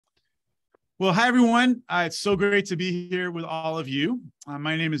Well, hi, everyone. It's so great to be here with all of you.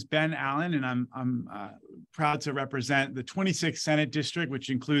 My name is Ben Allen, and I'm proud to represent the 26th Senate District,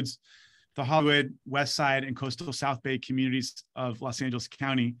 which includes the Hollywood, West Side, and coastal South Bay communities of Los Angeles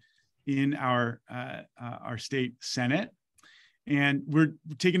County in our state Senate. And we're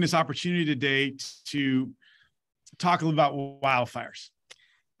taking this opportunity today to talk a little about wildfires.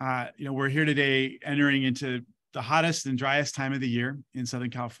 We're here today entering into the hottest and driest time of the year in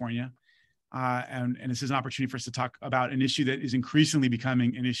Southern California. And this is an opportunity for us to talk about an issue that is increasingly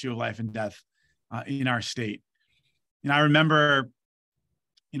becoming an issue of life and death in our state. I remember,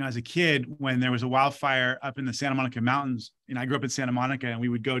 as a kid, when there was a wildfire up in the Santa Monica Mountains, I grew up in Santa Monica, and we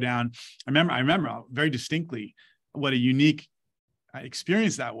would go down. I remember very distinctly what a unique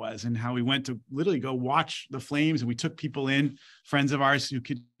experience that was, and how we went to literally go watch the flames, and we took people in, friends of ours who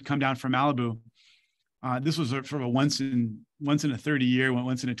could come down from Malibu. This was sort of a once in a 30 year,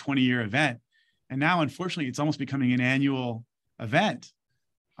 once in a 20-year event. And now, unfortunately, it's almost becoming an annual event.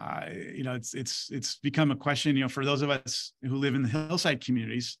 It's become a question, for those of us who live in the hillside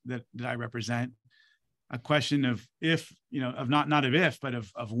communities that I represent, a question of if, of not of if, but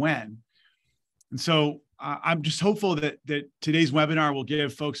of when. And so I'm just hopeful that today's webinar will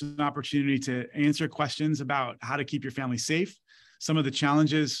give folks an opportunity to answer questions about how to keep your family safe, some of the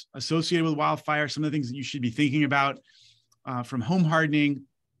challenges associated with wildfire, some of the things that you should be thinking about, from home hardening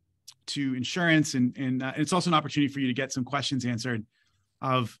to insurance. And it's also an opportunity for you to get some questions answered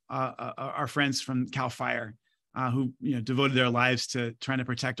of our friends from CAL FIRE, who devoted their lives to trying to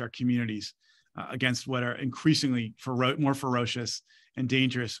protect our communities against what are increasingly more ferocious and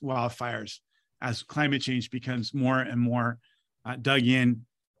dangerous wildfires as climate change becomes more and more dug in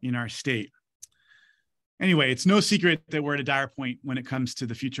our state. Anyway, it's no secret that we're at a dire point when it comes to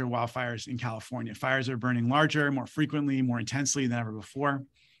the future of wildfires in California. Fires are burning larger, more frequently, more intensely than ever before.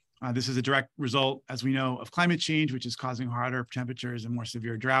 This is a direct result, as we know, of climate change, which is causing hotter temperatures and more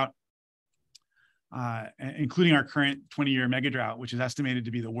severe drought, including our current 20-year mega drought, which is estimated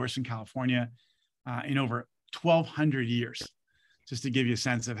to be the worst in California in over 1,200 years, just to give you a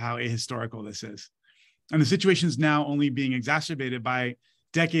sense of how ahistorical this is. And the situation is now only being exacerbated by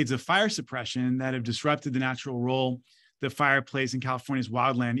decades of fire suppression that have disrupted the natural role that fire plays in California's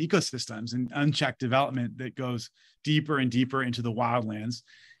wildland ecosystems and unchecked development that goes deeper and deeper into the wildlands.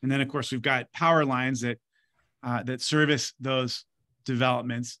 And then, of course, we've got power lines that service those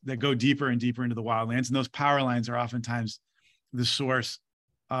developments that go deeper and deeper into the wildlands. And those power lines are oftentimes the source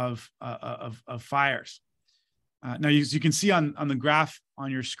of fires. Now, as you can see on the graph on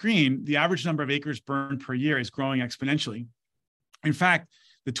your screen, the average number of acres burned per year is growing exponentially. In fact,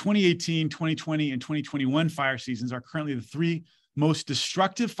 the 2018, 2020, and 2021 fire seasons are currently the three most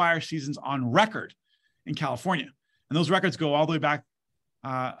destructive fire seasons on record in California. And those records go all the way back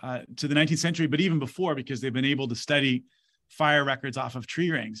to the 19th century, but even before, because they've been able to study fire records off of tree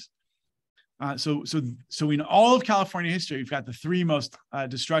rings. So in all of California history, we've got the three most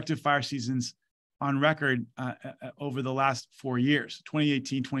destructive fire seasons on record over the last 4 years: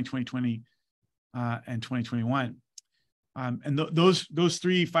 2018, 2020, and 2021. And those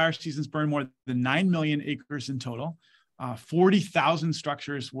three fire seasons burned more than 9 million acres in total. 40,000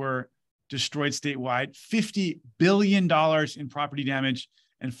 structures were destroyed statewide, $50 billion in property damage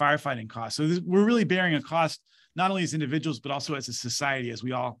and firefighting costs. So we're really bearing a cost, not only as individuals, but also as a society, as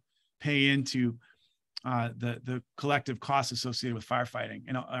we all pay into the collective costs associated with firefighting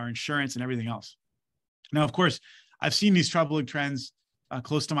and our insurance and everything else. Now, of course, I've seen these troubling trends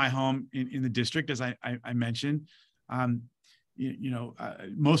close to my home in the district, as I mentioned.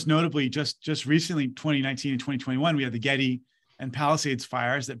 Most notably, just recently, 2019 and 2021, we had the Getty and Palisades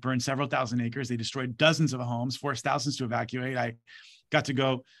fires that burned several thousand acres. They destroyed dozens of homes, forced thousands to evacuate. I got to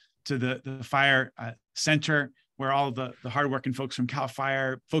go to the fire center where all the hardworking folks from CAL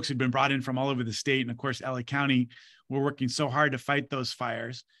FIRE, folks who'd been brought in from all over the state, and of course, LA County, were working so hard to fight those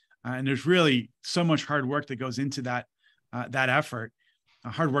fires. And there's really so much hard work that goes into that effort,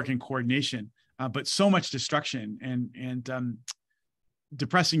 hard work and coordination. But so much destruction and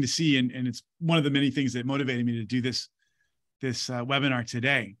depressing to see. And it's one of the many things that motivated me to do this webinar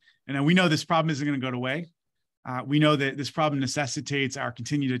today. And we know this problem isn't going to go away. We know that this problem necessitates our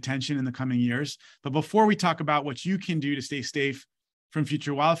continued attention in the coming years. But before we talk about what you can do to stay safe from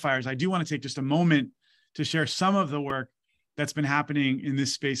future wildfires, I do want to take just a moment to share some of the work that's been happening in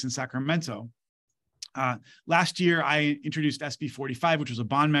this space in Sacramento. Last year, I introduced SB 45, which was a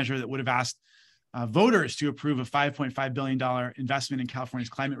bond measure that would have asked voters to approve a $5.5 billion investment in California's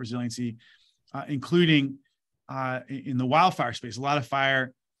climate resiliency, including in the wildfire space, a lot of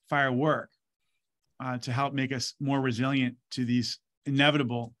fire work to help make us more resilient to these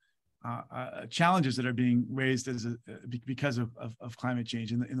inevitable challenges that are being raised because of climate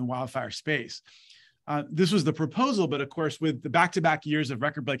change in the wildfire space. This was the proposal, but of course, with the back-to-back years of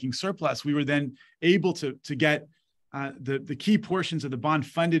record-breaking surplus, we were then able to get the key portions of the bond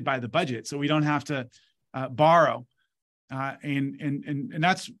funded by the budget, so we don't have to borrow, and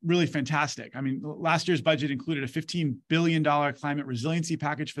that's really fantastic. I mean, last year's budget included a $15 billion climate resiliency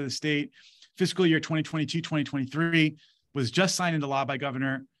package for the state. Fiscal year 2022-2023 was just signed into law by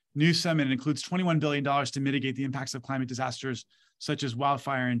Governor Newsom, and it includes $21 billion to mitigate the impacts of climate disasters such as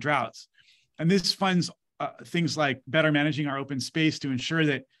wildfire and droughts. And this funds things like better managing our open space to ensure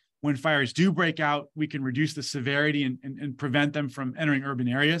that when fires do break out, we can reduce the severity and prevent them from entering urban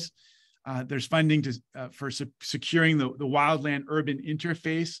areas. There's funding for securing the wildland-urban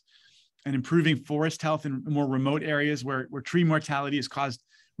interface and improving forest health in more remote areas where tree mortality has caused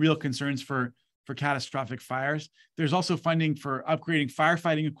real concerns for catastrophic fires. There's also funding for upgrading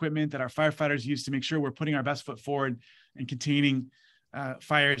firefighting equipment that our firefighters use to make sure we're putting our best foot forward and containing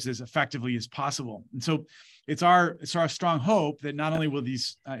fires as effectively as possible. And so it's our strong hope that not only will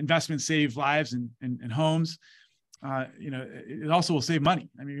these investments save lives and homes, it also will save money.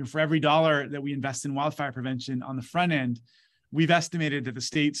 I mean, for every dollar that we invest in wildfire prevention on the front end, we've estimated that the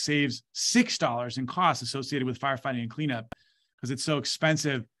state saves $6 in costs associated with firefighting and cleanup because it's so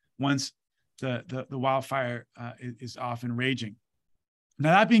expensive once the wildfire is off and raging.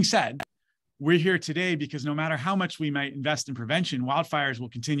 Now, that being said, we're here today because no matter how much we might invest in prevention, wildfires will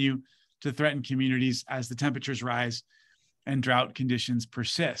continue to threaten communities as the temperatures rise and drought conditions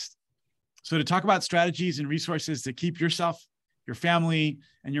persist. So to talk about strategies and resources to keep yourself, your family,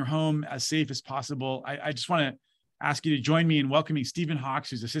 and your home as safe as possible, I just want to ask you to join me in welcoming Stephen Hawks,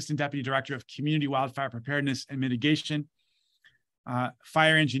 who's Assistant Deputy Director of Community Wildfire Preparedness and Mitigation,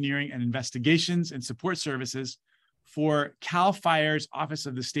 Fire Engineering and Investigations and Support Services for CAL FIRE's Office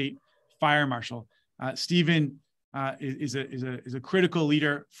of the State Fire Marshal. Stephen is a critical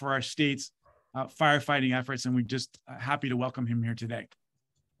leader for our state's firefighting efforts, and we're just happy to welcome him here today.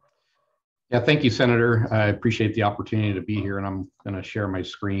 Yeah, thank you, Senator. I appreciate the opportunity to be here, and I'm going to share my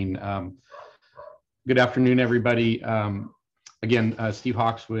screen. Good afternoon, everybody. Again, Steve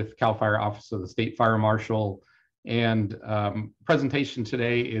Hawks with CAL FIRE Office of the State Fire Marshal, and presentation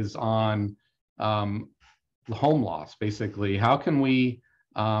today is on the home loss. Basically, how can we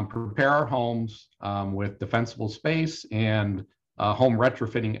prepare our homes with defensible space and home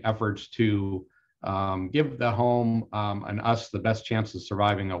retrofitting efforts to give the home and us the best chance of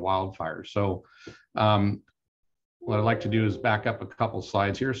surviving a wildfire. So what I'd like to do is back up a couple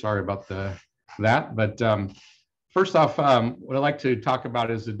slides here. Sorry about that. But first off, what I'd like to talk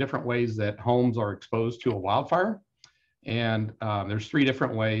about is the different ways that homes are exposed to a wildfire. And there's three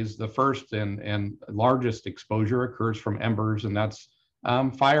different ways. The first and largest exposure occurs from embers, and that's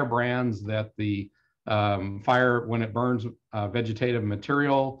firebrands that the fire, when it burns vegetative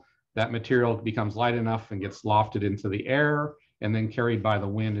material, that material becomes light enough and gets lofted into the air and then carried by the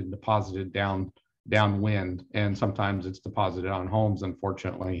wind and deposited downwind. And sometimes it's deposited on homes,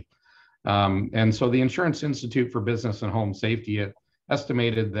 unfortunately. And so the Insurance Institute for Business and Home Safety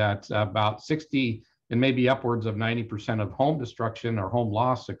estimated that about 60 and maybe upwards of 90% of home destruction or home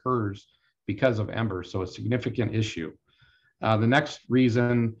loss occurs because of embers. So a significant issue. The next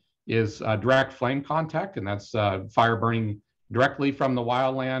reason is direct flame contact, and that's fire burning directly from the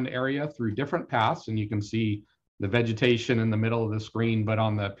wildland area through different paths. And you can see the vegetation in the middle of the screen, but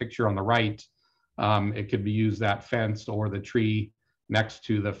on the picture on the right, it could be used that fence or the tree next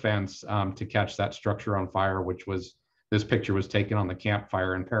to the fence to catch that structure on fire, which was, this picture was taken on the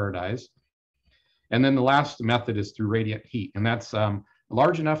campfire in Paradise. And then the last method is through radiant heat, and that's a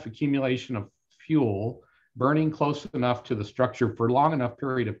large enough accumulation of fuel burning close enough to the structure for a long enough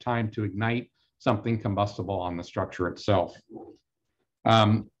period of time to ignite something combustible on the structure itself.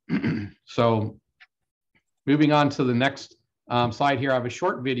 So moving on to the next slide here, I have a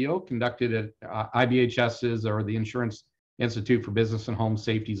short video conducted at IBHS's, or the Insurance Institute for Business and Home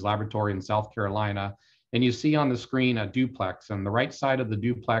Safety's laboratory in South Carolina. And you see on the screen a duplex, and the right side of the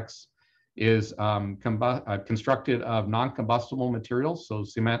duplex is constructed of non-combustible materials, so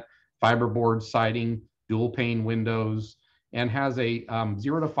cement, fiberboard, siding, dual pane windows, and has a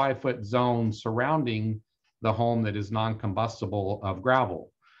 0 to 5 foot zone surrounding the home that is non-combustible of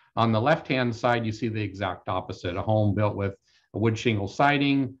gravel. On the left-hand side, you see the exact opposite, a home built with a wood shingle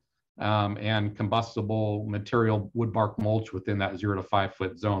siding and combustible material wood bark mulch within that 0 to 5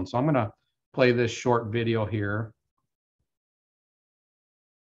 foot zone. So I'm going to play this short video here.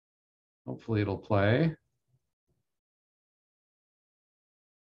 Hopefully it'll play.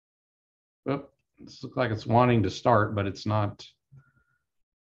 Oop, this looks like it's wanting to start, but it's not.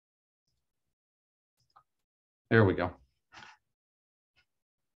 There we go.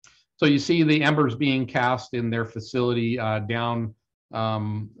 So you see the embers being cast in their facility down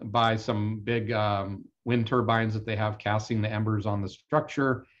by some big wind turbines that they have casting the embers on the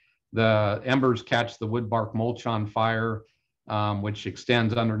structure. The embers catch the wood bark mulch on fire, which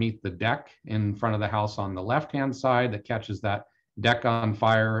extends underneath the deck in front of the house on the left-hand side that catches that deck on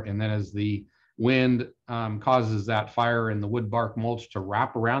fire. And then as the wind causes that fire in the wood bark mulch to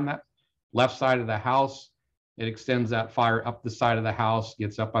wrap around that left side of the house, it extends that fire up the side of the house,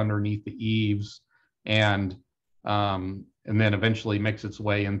 gets up underneath the eaves, and then eventually makes its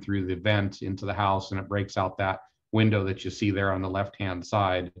way in through the vent into the house, and it breaks out that window that you see there on the left-hand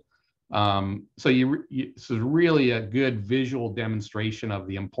side. So this is really a good visual demonstration of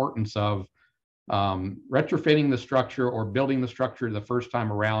the importance of retrofitting the structure or building the structure the first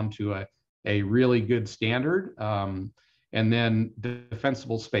time around to a really good standard, and then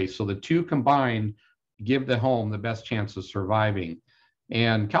defensible space. So the two combined give the home the best chance of surviving.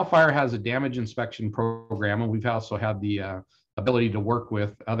 And CAL FIRE has a damage inspection program, and we've also had the ability to work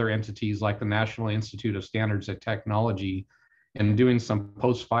with other entities like the National Institute of Standards and Technology and doing some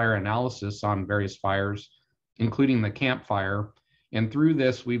post-fire analysis on various fires, including the Camp Fire. And through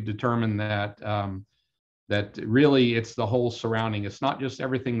this, we've determined that that really it's the whole surrounding. It's not just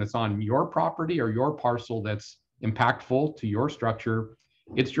everything that's on your property or your parcel that's impactful to your structure,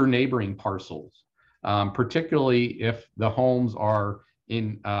 it's your neighboring parcels. Particularly if the homes are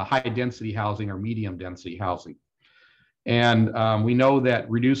in high density housing or medium density housing. And we know that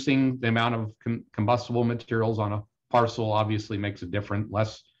reducing the amount of combustible materials on a parcel obviously makes a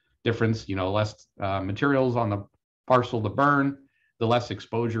less materials on the parcel to burn, the less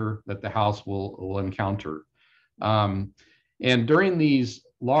exposure that the house will encounter. And during these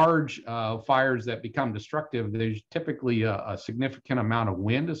large fires that become destructive, there's typically a significant amount of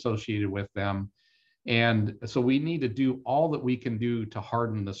wind associated with them. And so we need to do all that we can do to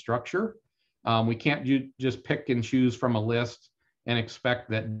harden the structure. We can't just pick and choose from a list and expect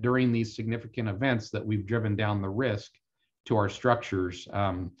that during these significant events that we've driven down the risk to our structures.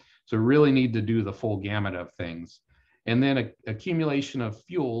 So we really need to do the full gamut of things. And then accumulation of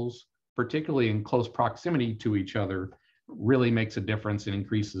fuels, particularly in close proximity to each other, really makes a difference and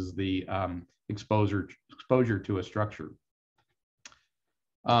increases the exposure to a structure.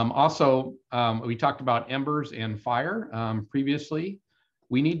 Also, we talked about embers and fire previously.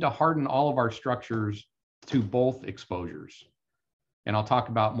 We need to harden all of our structures to both exposures. And I'll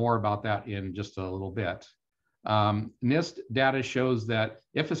talk more about that in just a little bit. NIST data shows that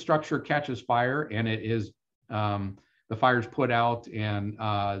if a structure catches fire and it is, the fire's put out and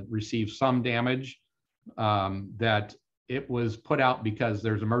receives some damage, that it was put out because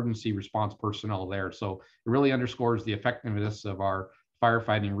there's emergency response personnel there. So it really underscores the effectiveness of our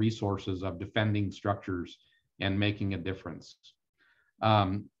firefighting resources of defending structures and making a difference.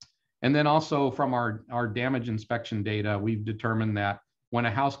 And then also from our damage inspection data, we've determined that when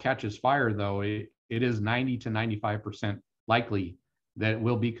a house catches fire, though, it is 90 to 95% likely that it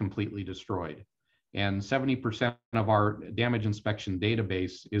will be completely destroyed. And 70% of our damage inspection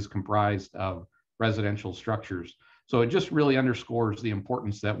database is comprised of residential structures. So it just really underscores the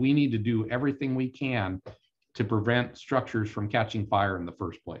importance that we need to do everything we can to prevent structures from catching fire in the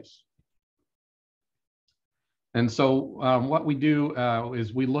first place. And so what we do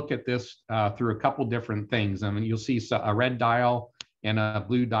is we look at this through a couple different things. I mean, you'll see a red dial and a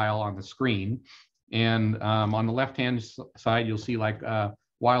blue dial on the screen. And on the left-hand side, you'll see like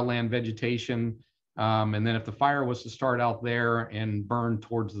wildland vegetation. And then if the fire was to start out there and burn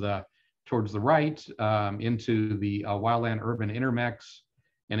towards the right into the wildland urban intermix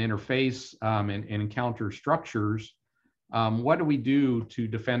and interface and encounter structures, what do we do to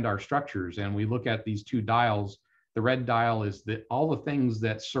defend our structures? And we look at these two dials. The red dial is all the things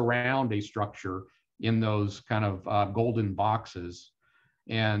that surround a structure in those kind of golden boxes.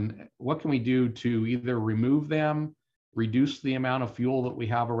 And what can we do to either remove them, reduce the amount of fuel that we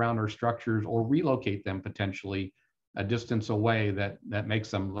have around our structures, or relocate them potentially a distance away that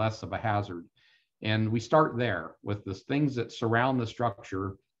makes them less of a hazard? And we start there with the things that surround the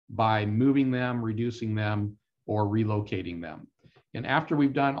structure by moving them, reducing them, or relocating them. And after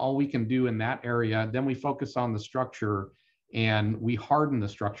we've done all we can do in that area, then we focus on the structure and we harden the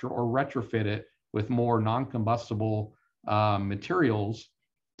structure or retrofit it with more non-combustible materials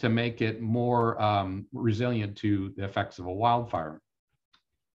to make it more resilient to the effects of a wildfire.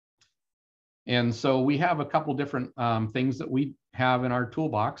 And so we have a couple different things that we have in our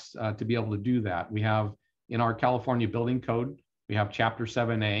toolbox to be able to do that. We have in our California Building Code, we have Chapter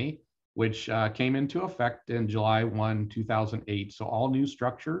 7A, which came into effect in July 1, 2008. So all new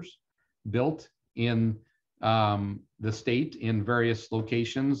structures built in the state in various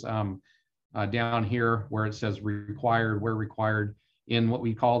locations. Down here where it says required, where required, in what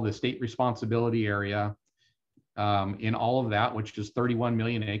we call the state responsibility area, in all of that, which is 31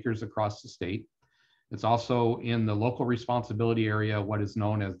 million acres across the state. It's also in the local responsibility area, what is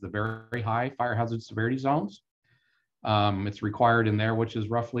known as the very high fire hazard severity zones. It's required in there, which is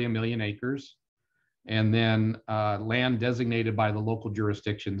roughly 1 million acres. And then land designated by the local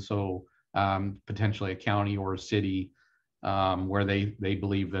jurisdiction, so potentially a county or a city, where they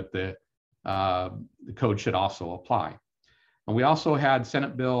believe that the code should also apply. And we also had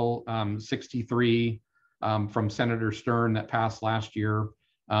Senate Bill 63 from Senator Stern that passed last year,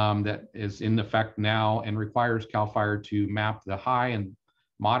 that is in effect now and requires CAL FIRE to map the high and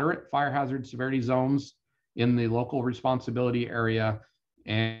moderate fire hazard severity zones in the local responsibility area,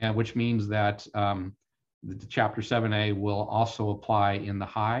 and which means that the Chapter 7A will also apply in the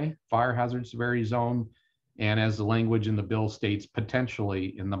high fire hazard severity zone, and as the language in the bill states,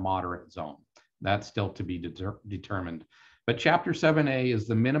 potentially in the moderate zone. That's still to be determined. But Chapter 7A is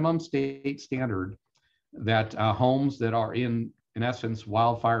the minimum state standard that homes that are in essence,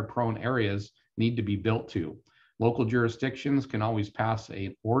 wildfire-prone areas need to be built to. Local jurisdictions can always pass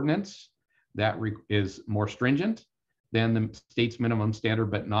an ordinance that is more stringent than the state's minimum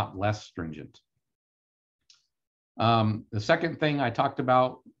standard, but not less stringent. The second thing I talked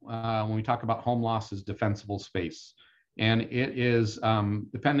about when we talk about home loss is defensible space. And it is,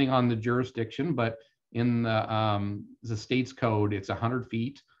 depending on the jurisdiction, but in the state's code, it's 100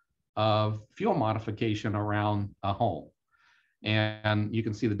 feet of fuel modification around a home. And you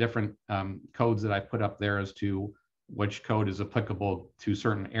can see the different codes that I put up there as to which code is applicable to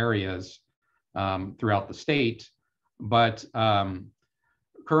certain areas throughout the state. But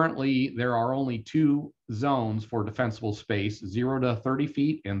currently, there are only 2 zones for defensible space, 0 to 30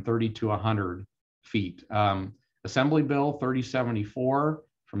 feet and 30 to 100 feet. Assembly Bill 3074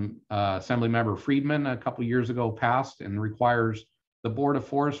 from Assemblymember Friedman a couple years ago passed and requires the Board of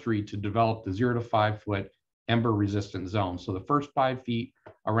Forestry to develop the 0 to 5 foot ember resistant zone. So the first 5 feet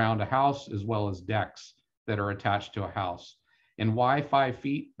around a house, as well as decks that are attached to a house. And why 5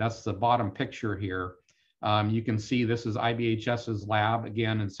 feet? That's the bottom picture here. You can see this is IBHS's lab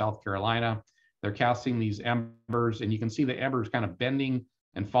again in South Carolina. They're casting these embers, and you can see the embers kind of bending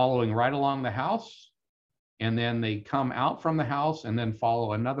and following right along the house. And then they come out from the house and then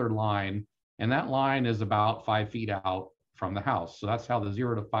follow another line. And that line is about 5 feet out from the house. So that's how the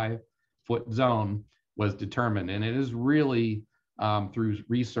 0 to 5 foot zone was determined. And it is really, through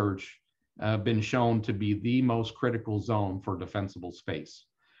research, been shown to be the most critical zone for defensible space.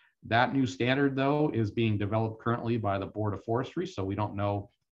 That new standard, though, is being developed currently by the Board of Forestry, so we don't know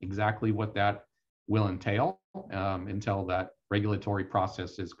exactly what that will entail until that regulatory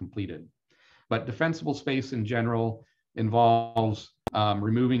process is completed. But defensible space in general involves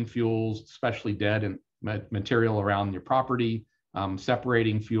removing fuels, especially dead and material around your property,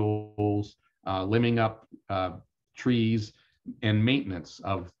 separating fuels, limbing up trees, and maintenance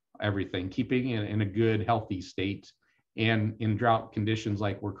of everything, keeping it in a good, healthy state. And in drought conditions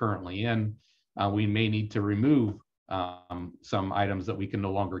like we're currently in, we may need to remove some items that we can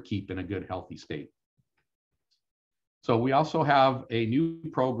no longer keep in a good, healthy state. So we also have a new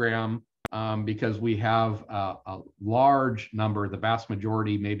program because we have a large number, the vast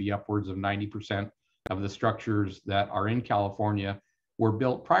majority, maybe upwards of 90% of the structures that are in California were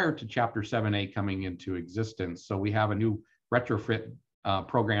built prior to Chapter 7A coming into existence. So we have a new retrofit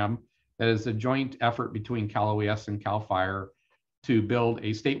program that is a joint effort between Cal OES and CAL FIRE to build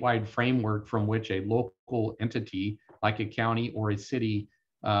a statewide framework from which a local entity, like a county or a city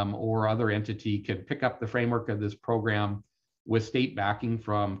or other entity, could pick up the framework of this program with state backing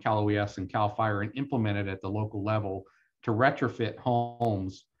from Cal OES and CAL FIRE and implement it at the local level to retrofit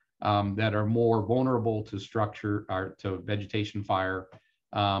homes that are more vulnerable to structure or to vegetation fire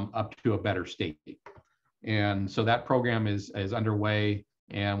up to a better state. And so that program is underway,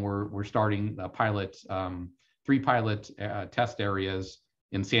 and we're starting a pilot, 3 pilot test areas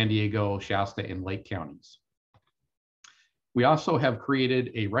in San Diego, Shasta, and Lake counties. We also have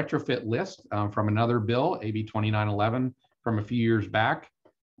created a retrofit list from another bill, AB 2911, from a few years back,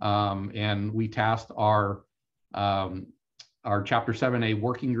 and we tasked our Chapter 7A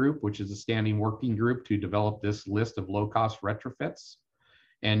working group, which is a standing working group, to develop this list of low-cost retrofits.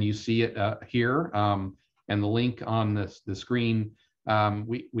 And you see it here, and the link on the screen.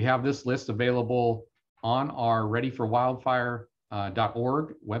 We have this list available on our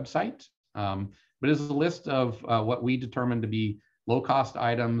readyforwildfire.org website. But it's a list of what we determine to be low-cost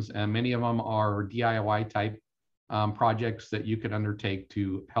items, and many of them are DIY type projects that you could undertake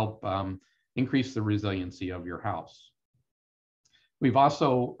to help increase the resiliency of your house. We've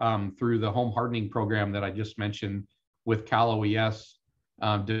also, through the home hardening program that I just mentioned with Cal OES,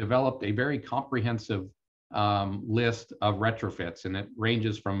 developed a very comprehensive list of retrofits, and it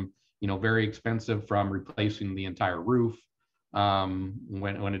ranges from very expensive, from replacing the entire roof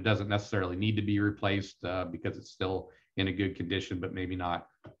when it doesn't necessarily need to be replaced because it's still in a good condition, but maybe not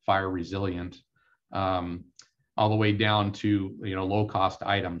fire resilient, all the way down to low cost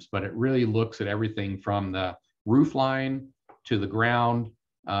items. But it really looks at everything from the roof line to the ground,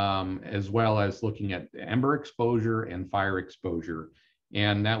 as well as looking at ember exposure and fire exposure.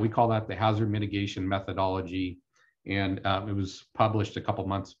 And that we call that the hazard mitigation methodology. And it was published a couple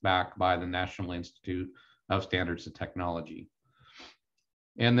months back by the National Institute of Standards and Technology.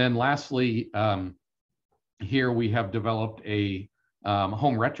 And then lastly, here we have developed a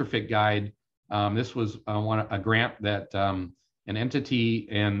home retrofit guide. This was a grant that an entity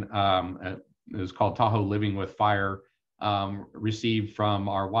in it was called Tahoe Living with Fire received from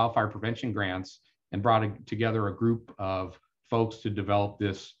our wildfire prevention grants, and brought together a group of folks to develop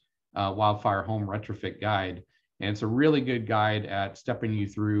this wildfire home retrofit guide. And it's a really good guide at stepping you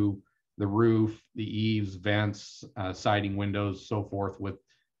through the roof, the eaves, vents, siding, windows, so forth, with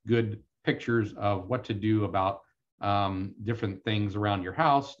good pictures of what to do about different things around your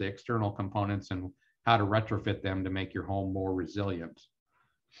house, the external components, and how to retrofit them to make your home more resilient.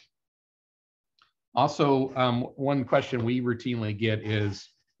 Also, one question we routinely get is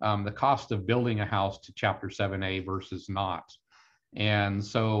the cost of building a house to Chapter 7A versus not. And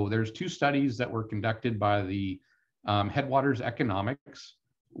so there's two studies that were conducted by the Headwaters Economics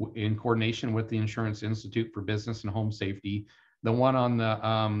in coordination with the Insurance Institute for Business and Home Safety. The one on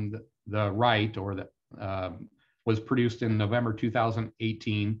the right, or the was produced in November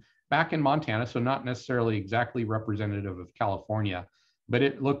 2018 back in Montana, so not necessarily exactly representative of California, but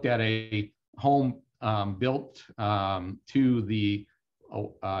it looked at a home built to the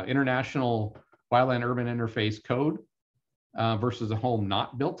International Wildland Urban Interface Code versus a home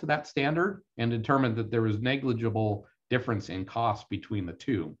not built to that standard, and determined that there was negligible difference in cost between the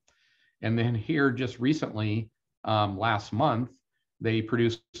two. And then here just recently, last month, they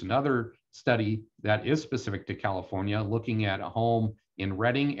produced another study that is specific to California, looking at a home in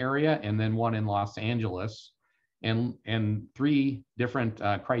Redding area and then one in Los Angeles, and three different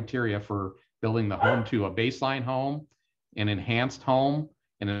criteria for building the home to a baseline home, an enhanced home,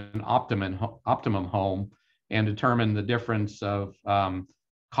 and an optimum home, and determine the difference of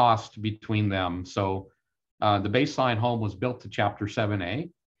cost between them. So the baseline home was built to Chapter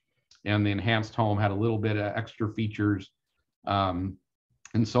 7A, and the enhanced home had a little bit of extra features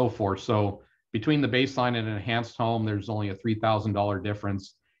and so forth. So between the baseline and enhanced home, there's only a $3,000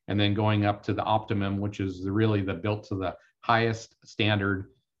 difference. And then going up to the optimum, which is really the built to the highest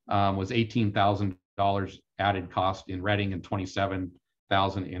standard, was $18,000 added cost in Redding and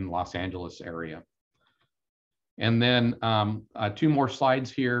 $27,000 in Los Angeles area. And then two more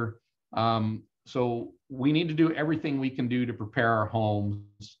slides here. So we need to do everything we can do to prepare our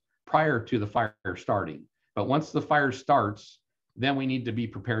homes prior to the fire starting. But once the fire starts, then we need to be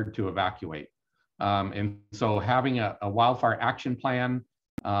prepared to evacuate. And so having a wildfire action plan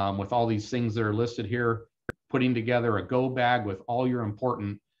with all these things that are listed here, putting together a go bag with all your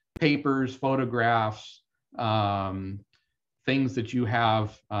important papers, photographs, things that you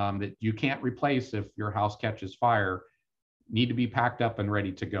have that you can't replace if your house catches fire, need to be packed up and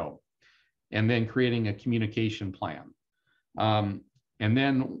ready to go. And then creating a communication plan. And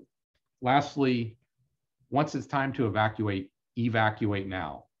then lastly, once it's time to evacuate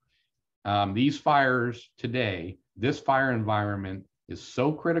now. These fires today, this fire environment is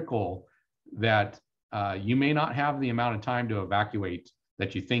so critical that you may not have the amount of time to evacuate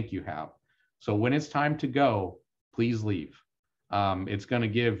that you think you have. So when it's time to go, please leave. It's going to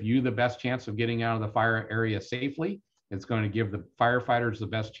give you the best chance of getting out of the fire area safely. It's going to give the firefighters the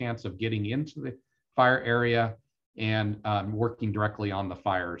best chance of getting into the fire area and working directly on the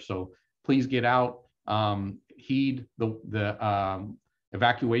fire. So please get out, heed the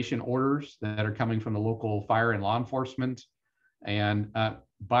evacuation orders that are coming from the local fire and law enforcement. And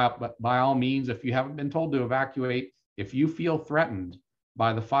by all means, if you haven't been told to evacuate, if you feel threatened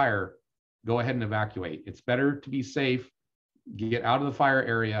by the fire, go ahead and evacuate. It's better to be safe, get out of the fire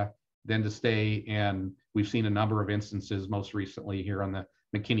area, than to stay. And we've seen a number of instances, most recently here on the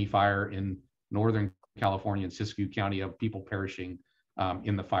McKinney fire in Northern California and Siskiyou County, of people perishing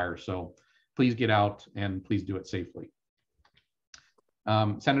in the fire. So please get out and please do it safely.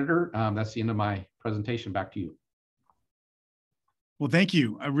 Senator, that's the end of my presentation. Back to you. Well, thank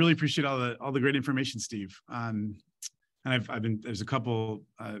you. I really appreciate all the great information, Steve. and I've been, there's a couple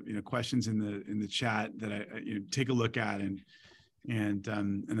questions in the chat that I take a look at, and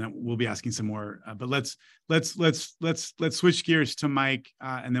then we'll be asking some more. But let's switch gears to Mike,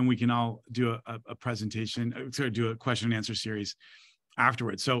 and then we can all do a presentation, do a question and answer series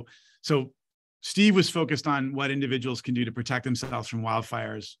afterwards. So Steve was focused on what individuals can do to protect themselves from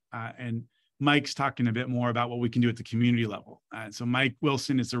wildfires, and Mike's talking a bit more about what we can do at the community level. So Mike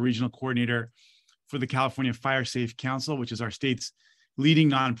Wilson is the regional coordinator for the California Fire Safe Council, which is our state's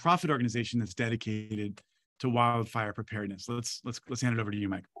leading nonprofit organization that's dedicated to wildfire preparedness. Let's hand it over to you,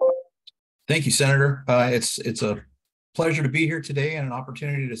 Mike. Thank you, Senator. It's a pleasure to be here today and an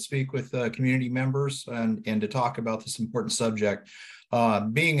opportunity to speak with community members and to talk about this important subject.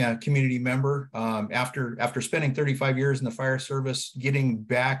 Being a community member, after spending 35 years in the fire service, getting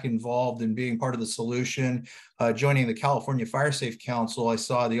back involved and being part of the solution, joining the California Fire Safe Council, I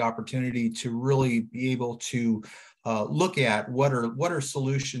saw the opportunity to really be able to look at what are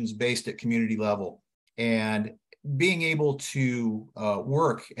solutions based at community level, and being able to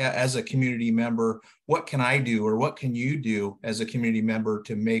work as a community member. What can I do, or what can you do as a community member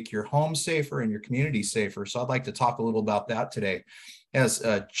to make your home safer and your community safer? So I'd like to talk a little about that today. As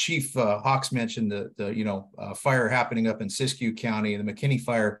Chief Hawks mentioned, the fire happening up in Siskiyou County, the McKinney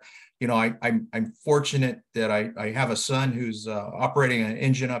fire. I'm fortunate that I have a son who's operating an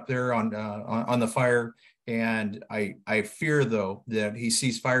engine up there on the fire. And I fear, though, that he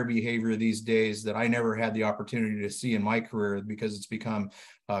sees fire behavior these days that I never had the opportunity to see in my career, because it's become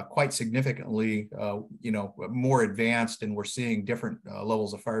quite significantly, more advanced, and we're seeing different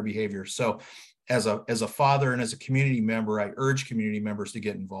levels of fire behavior. So as a father and as a community member, I urge community members to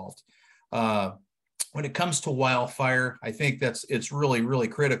get involved. When it comes to wildfire, I think it's really, really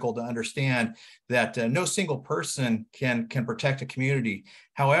critical to understand that no single person can protect a community.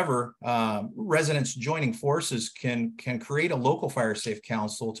 However, residents joining forces can create a local fire safe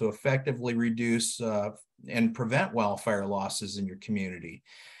council to effectively reduce and prevent wildfire losses in your community.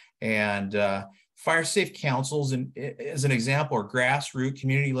 And fire safe councils, as an example, are grassroots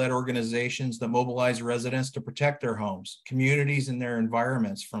community-led organizations that mobilize residents to protect their homes, communities, and their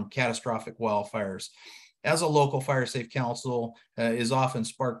environments from catastrophic wildfires. As a local fire safe council is often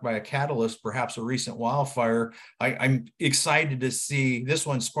sparked by a catalyst, perhaps a recent wildfire, I'm excited to see this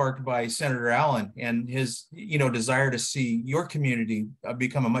one sparked by Senator Allen and his desire to see your community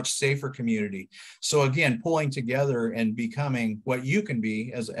become a much safer community. So again, pulling together and becoming what you can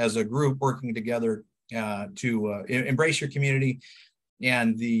be as a group, working together to embrace your community,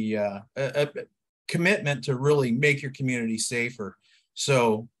 and the commitment to really make your community safer.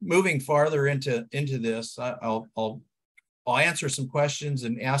 So moving farther into this, I'll answer some questions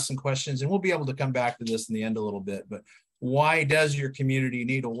and ask some questions, and we'll be able to come back to this in the end a little bit. But why does your community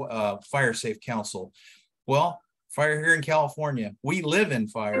need a fire safe council? Well, fire here in California, we live in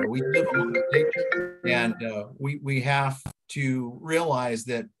fire. We live among nature, and we have to realize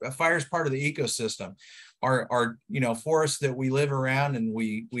that fire is part of the ecosystem. Our forests that we live around and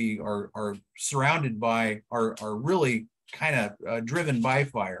we are surrounded by are really kind of driven by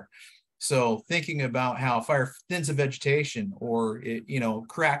fire. So thinking about how fire thins the vegetation, or it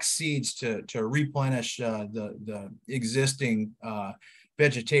cracks seeds to replenish the existing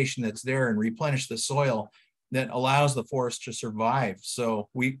vegetation that's there and replenish the soil that allows the forest to survive. So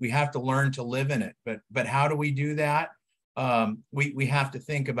we have to learn to live in it. But how do we do that? We have to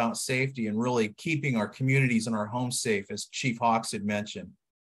think about safety and really keeping our communities and our homes safe, as Chief Hawks had mentioned.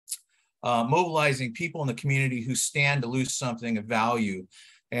 Mobilizing people in the community who stand to lose something of value,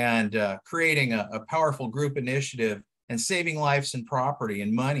 and creating a powerful group initiative, and saving lives and property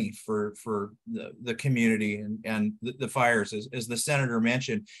and money for the community and the fires. As the Senator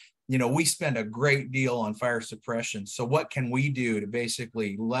mentioned, we spend a great deal on fire suppression. So what can we do to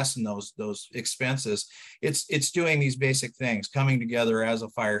basically lessen those expenses? It's doing these basic things, coming together as a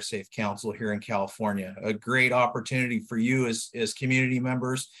fire safe council here in California, a great opportunity for you as community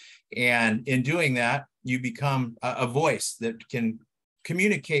members. And in doing that, you become a voice that can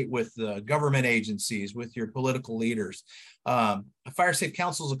communicate with government agencies, with your political leaders. A fire safe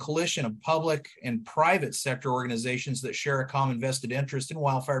council is a coalition of public and private sector organizations that share a common vested interest in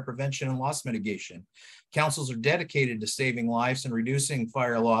wildfire prevention and loss mitigation. Councils are dedicated to saving lives and reducing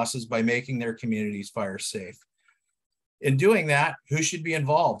fire losses by making their communities fire safe. In doing that, who should be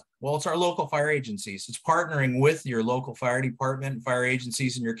involved? Well, it's our local fire agencies. It's partnering with your local fire department, fire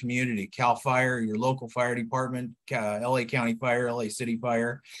agencies in your community, CAL FIRE, your local fire department, LA County Fire, LA City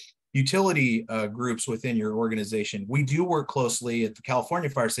Fire, utility groups within your organization. We do work closely at the California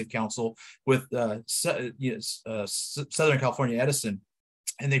Fire Safe Council with Southern California Edison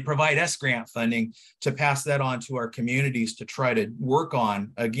And they provide us grant funding to pass that on to our communities to try to work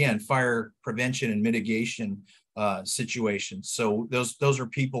on, again, fire prevention and mitigation situations. So those are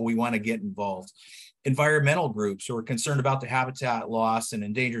people we want to get involved. Environmental groups who are concerned about the habitat loss and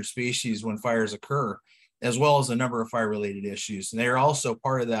endangered species when fires occur, as well as a number of fire-related issues. And they're also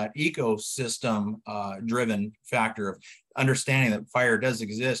part of that ecosystem driven factor of understanding that fire does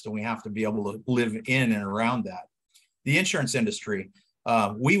exist and we have to be able to live in and around that. The insurance industry,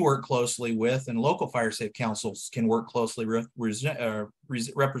 we work closely with, and local fire safe councils can work closely with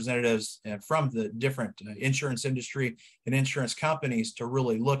representatives from the different insurance industry and insurance companies to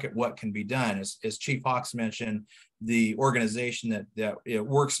really look at what can be done. As Chief Hawks mentioned, the organization that it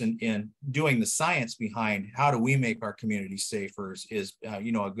works in doing the science behind how do we make our communities safer is a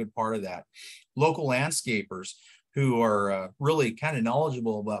good part of that. Local landscapers who are really kind of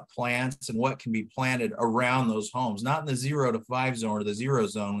knowledgeable about plants and what can be planted around those homes, not in the 0 to 5 zone or the 0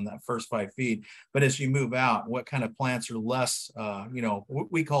 zone in that first 5 feet, but as you move out, what kind of plants are less,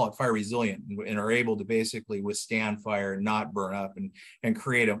 we call it fire resilient and are able to basically withstand fire and not burn up and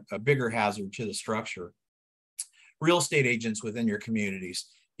create a bigger hazard to the structure. Real estate agents within your communities.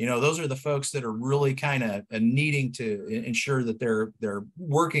 Those are the folks that are really kind of needing to ensure that they're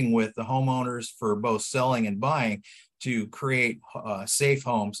working with the homeowners for both selling and buying to create safe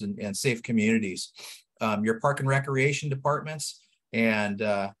homes and safe communities. Your park and recreation departments, and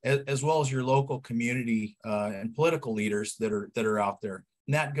as well as your local community and political leaders that are out there.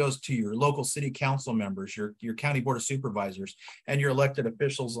 And that goes to your local city council members, your county board of supervisors, and your elected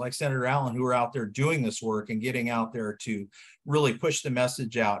officials like Senator Allen, who are out there doing this work and getting out there to really push the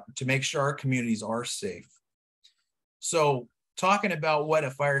message out to make sure our communities are safe. So talking about what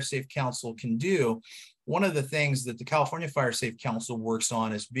a fire safe council can do, one of the things that the California Fire Safe Council works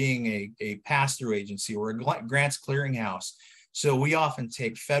on is being a pass-through agency or a grants clearinghouse. So we often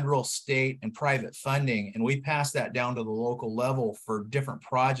take federal, state, and private funding, and we pass that down to the local level for different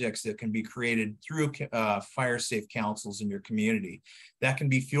projects that can be created through fire safe councils in your community. That can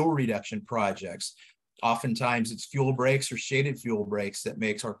be fuel reduction projects. Oftentimes it's fuel breaks or shaded fuel breaks that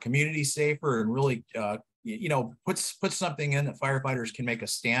makes our community safer and really, puts something in that firefighters can make a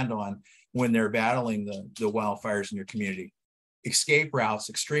stand on when they're battling the wildfires in your community. Escape routes,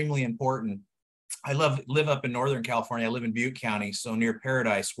 extremely important. I live up in Northern California. I live in Butte County, so near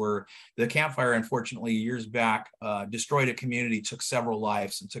Paradise, where the Camp Fire, unfortunately, years back, destroyed a community, took several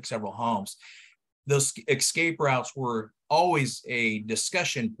lives, and took several homes. Those escape routes were always a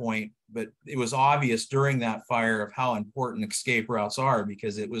discussion point, but it was obvious during that fire of how important escape routes are,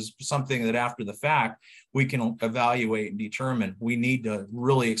 because it was something that after the fact, we can evaluate and determine we need to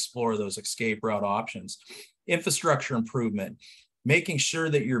really explore those escape route options. Infrastructure improvement. Making sure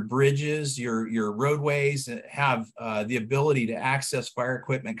that your bridges, your roadways have the ability to access fire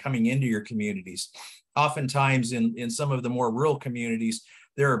equipment coming into your communities. Oftentimes in some of the more rural communities,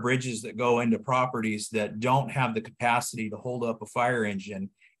 there are bridges that go into properties that don't have the capacity to hold up a fire engine,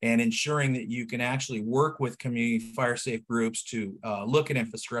 and ensuring that you can actually work with community fire safe groups to look at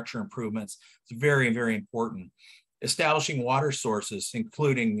infrastructure improvements. It's very, very important. Establishing water sources,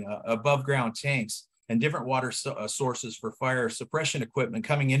 including above ground tanks, and different water sources for fire suppression equipment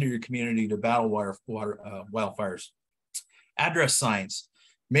coming into your community to battle wildfires. Address signs,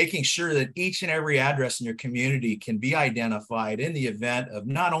 making sure that each and every address in your community can be identified in the event of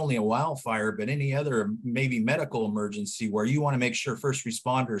not only a wildfire, but any other maybe medical emergency where you want to make sure first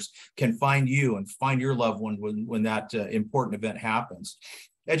responders can find you and find your loved one when that important event happens.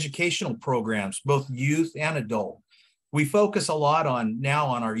 Educational programs, both youth and adult. We focus a lot on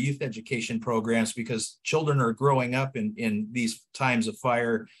our youth education programs because children are growing up in these times of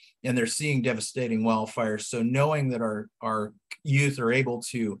fire and they're seeing devastating wildfires. So knowing that our youth are able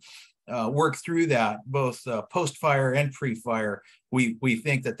to work through that, both post-fire and pre-fire, we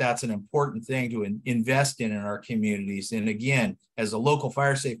think that that's an important thing to invest in our communities. And again, as a local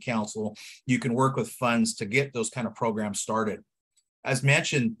fire safe council, you can work with funds to get those kind of programs started. As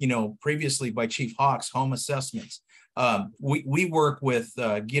mentioned, previously by Chief Hawks, home assessments. We work with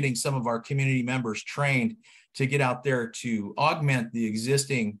getting some of our community members trained to get out there to augment the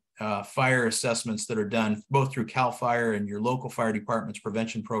existing fire assessments that are done both through CAL FIRE and your local fire department's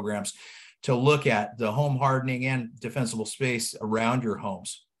prevention programs to look at the home hardening and defensible space around your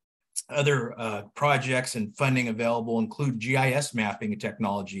homes. Other projects and funding available include GIS mapping and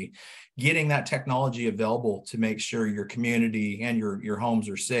technology, getting that technology available to make sure your community and your homes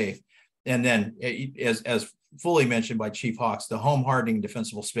are safe. And then as fully mentioned by Chief Hawks, the home hardening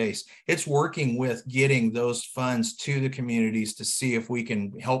defensible space. It's working with getting those funds to the communities to see if we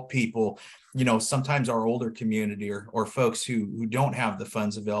can help people, sometimes our older community or folks who don't have the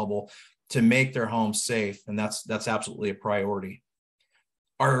funds available to make their homes safe. And that's absolutely a priority.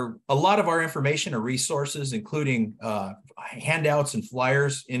 A lot of our information or resources, including handouts and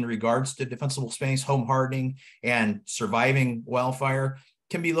flyers in regards to defensible space, home hardening, and surviving wildfire,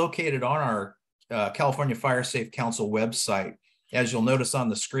 can be located on our California Fire Safe Council website. As you'll notice on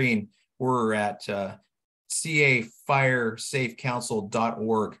the screen, we're at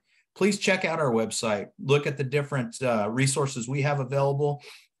cafiresafecouncil.org. Please check out our website. Look at the different resources we have available.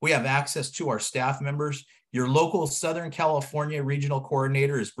 We have access to our staff members. Your local Southern California regional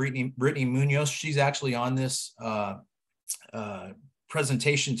coordinator is Brittany Munoz. She's actually on this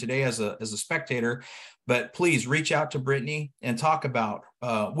presentation today as a spectator, but please reach out to Brittany and talk about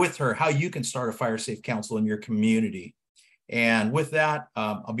with her how you can start a fire safe council in your community. And with that,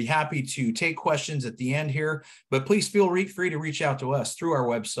 I'll be happy to take questions at the end here, but please feel free to reach out to us through our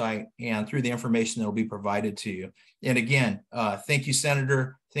website and through the information that will be provided to you. And again, thank you,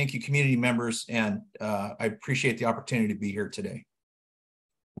 Senator. Thank you, community members. And I appreciate the opportunity to be here today.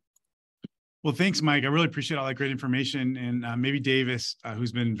 Well, thanks, Mike. I really appreciate all that great information. And maybe Davis,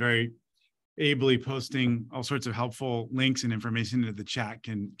 who's been very ably posting all sorts of helpful links and information into the chat,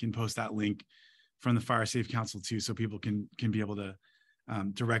 can post that link from the Fire Safe Council too, so people can be able to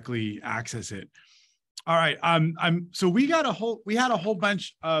directly access it. All right. So we had a whole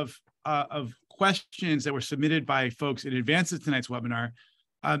bunch of questions that were submitted by folks in advance of tonight's webinar.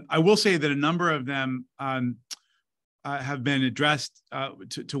 I will say that a number of them have been addressed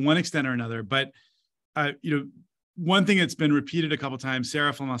to one extent or another, but one thing that's been repeated a couple of times,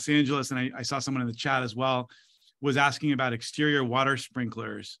 Sarah from Los Angeles, and I saw someone in the chat as well, was asking about exterior water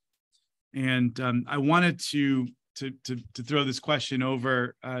sprinklers. And I wanted to throw this question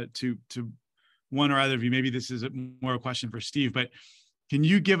over to one or other of you. Maybe this is more a question for Steve, but can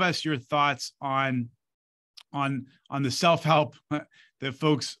you give us your thoughts on the self-help that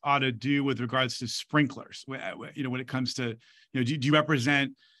folks ought to do with regards to sprinklers? When it comes to, do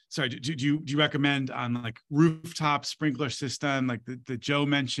you recommend on like rooftop sprinkler system, like that Joe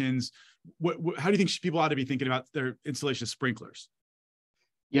mentions? How do you think people ought to be thinking about their installation of sprinklers?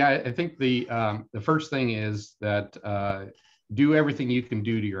 Yeah, I think the first thing is that do everything you can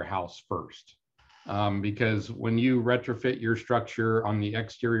do to your house first. Because when you retrofit your structure on the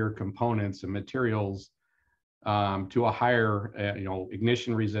exterior components and materials to a higher,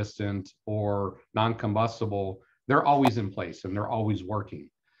 ignition resistant or non-combustible, they're always in place and they're always working.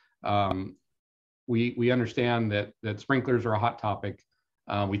 We understand that sprinklers are a hot topic.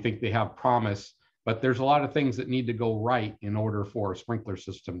 We think they have promise, but there's a lot of things that need to go right in order for a sprinkler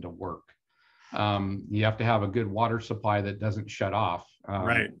system to work. You have to have a good water supply that doesn't shut off.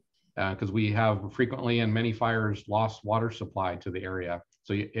 Right. Because we have frequently in many fires lost water supply to the area.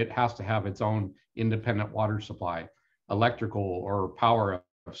 So it has to have its own independent water supply, electrical or power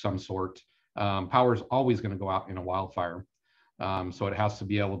of some sort. Power is always going to go out in a wildfire. So it has to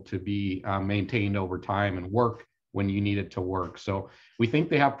be able to be maintained over time and work when you need it to work. So we think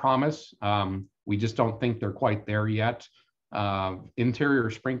they have promise. We just don't think they're quite there yet.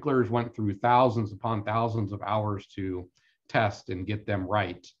 Interior sprinklers went through thousands upon thousands of hours to test and get them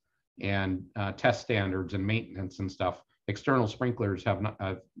right, and test standards and maintenance and stuff. External sprinklers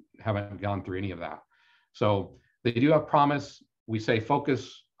haven't gone through any of that. So they do have promise. We say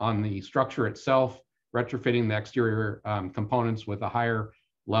focus on the structure itself, retrofitting the exterior components with a higher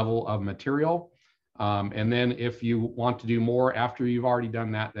level of material. And then if you want to do more after you've already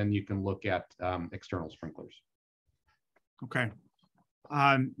done that, then you can look at external sprinklers. Okay.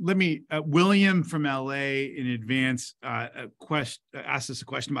 Let me, William from LA in advance asked us a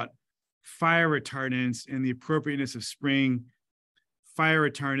question about fire retardants and the appropriateness of spraying fire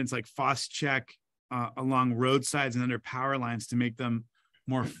retardants like Phos-Chek along roadsides and under power lines to make them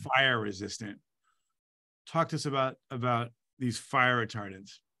more fire resistant. Talk to us about these fire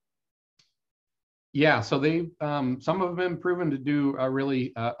retardants. Yeah, so they some have been proven to do a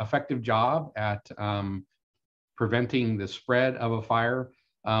really effective job at preventing the spread of a fire.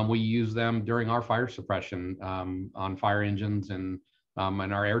 We use them during our fire suppression on fire engines and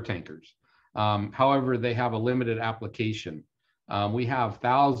in our air tankers. However, they have a limited application. We have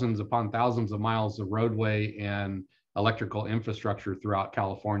thousands upon thousands of miles of roadway and electrical infrastructure throughout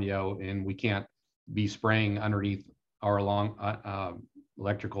California, and we can't be spraying underneath or along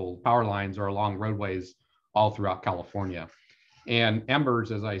electrical power lines or along roadways all throughout California. And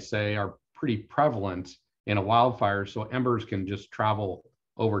embers, as I say, are pretty prevalent in a wildfire, so embers can just travel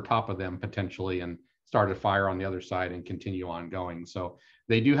over top of them potentially and start a fire on the other side and continue on going. So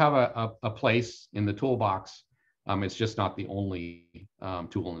they do have a place in the toolbox. It's just not the only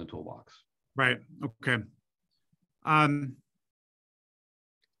tool in the toolbox. Right. Okay.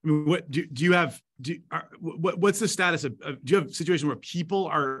 What do you have? What's the status of? Do you have a situation where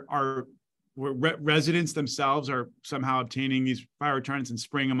people where residents themselves are somehow obtaining these fire retardants and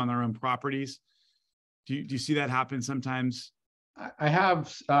spraying them on their own properties? Do you see that happen sometimes? I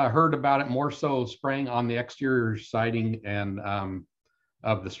have heard about it, more so spraying on the exterior siding and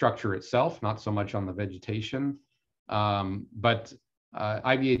of the structure itself, not so much on the vegetation. But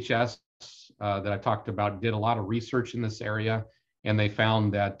IVHS that I talked about did a lot of research in this area, and they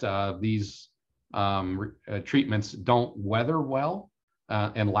found that these treatments don't weather well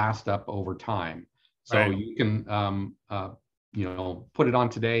and last up over time. So right. You can put it on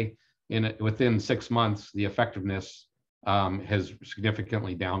today, within 6 months, the effectiveness has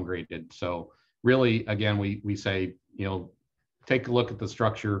significantly downgraded. So really, again, we say, take a look at the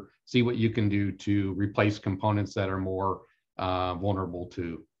structure, see what you can do to replace components that are more vulnerable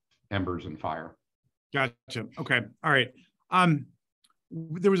to embers and fire. Gotcha. Okay. All right.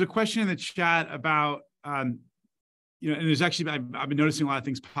 There was a question in the chat about, and there's actually, I've been noticing a lot of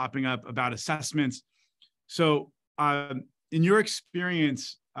things popping up about assessments. So in your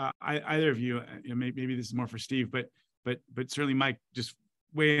experience, either of you, maybe this is more for Steve, but certainly Mike, just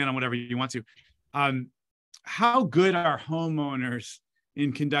weigh in on whatever you want to. How good are homeowners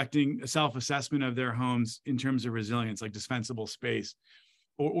in conducting a self-assessment of their homes in terms of resilience, like dispensable space?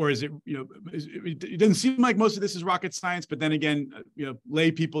 Or is it, it doesn't seem like most of this is rocket science, but then again, lay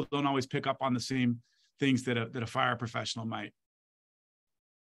people don't always pick up on the same things that a fire professional might.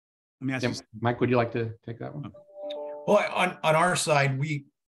 Let me ask you. Mike, would you like to take that one? Well, on our side, we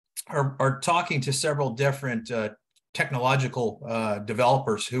are talking to several different technological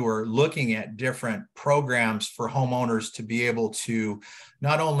developers who are looking at different programs for homeowners to be able to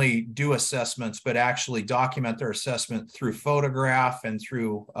not only do assessments, but actually document their assessment through photograph and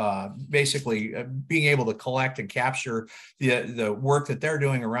through basically being able to collect and capture the work that they're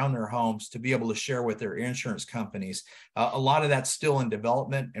doing around their homes to be able to share with their insurance companies. A lot of that's still in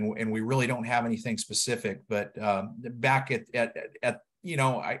development, and we really don't have anything specific, but back at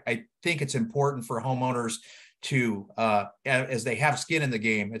I think it's important for homeowners to, as they have skin in the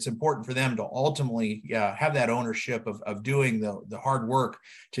game, it's important for them to ultimately have that ownership of doing the hard work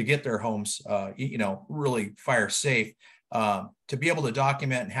to get their homes, really fire safe. To be able to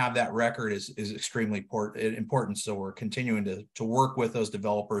document and have that record is extremely important. So we're continuing to work with those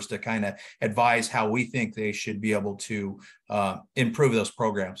developers to kind of advise how we think they should be able to improve those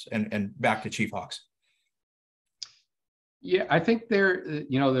programs. And back to Chief Hawks. Yeah, I think the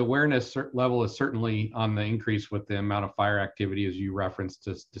awareness level is certainly on the increase with the amount of fire activity, as you referenced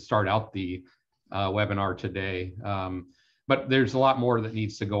to start out the webinar today. But there's a lot more that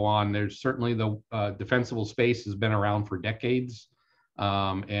needs to go on. There's certainly the defensible space has been around for decades.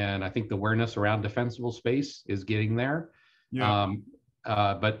 And I think the awareness around defensible space is getting there. Yeah.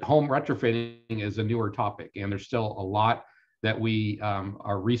 But home retrofitting is a newer topic, and there's still a lot that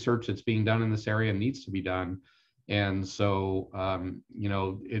our research that's being done in this area needs to be done. And so,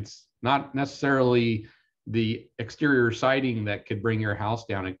 it's not necessarily the exterior siding that could bring your house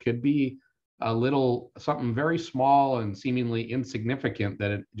down. It could be something very small and seemingly insignificant,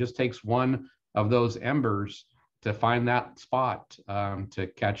 that it just takes one of those embers to find that spot to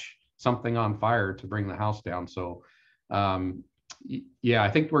catch something on fire to bring the house down. So, yeah, I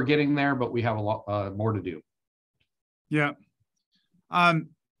think we're getting there, but we have a lot more to do. Yeah. I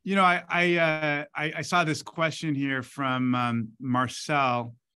saw this question here from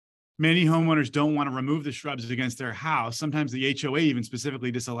Marcel. Many homeowners don't want to remove the shrubs against their house. Sometimes the HOA even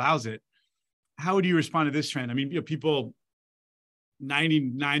specifically disallows it. How would you respond to this trend? I mean, people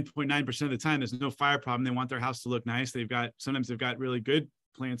 99.9% of the time, there's no fire problem. They want their house to look nice. Sometimes they've got really good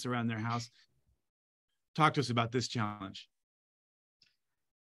plants around their house. Talk to us about this challenge.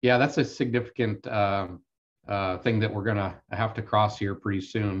 Yeah, that's a significant thing that we're going to have to cross here pretty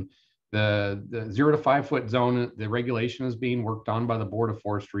soon. The 0 to 5 foot zone, the regulation is being worked on by the Board of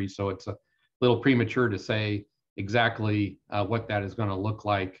Forestry, so it's a little premature to say exactly what that is going to look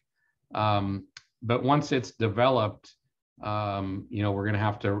like. But once it's developed, we're going to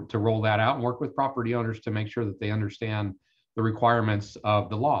have to roll that out and work with property owners to make sure that they understand the requirements of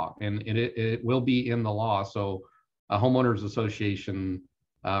the law, and it will be in the law. So a homeowners association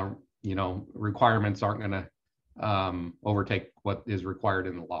requirements aren't going to overtake what is required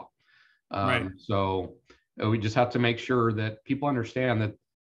in the law. Right. So we just have to make sure that people understand that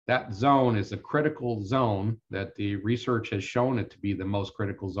that zone is a critical zone, that the research has shown it to be the most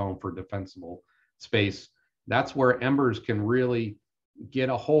critical zone for defensible space, that's where embers can really get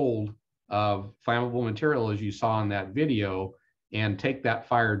a hold of flammable material, as you saw in that video, and take that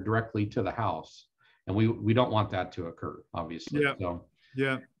fire directly to the house. And we don't want that to occur, obviously. Yeah. So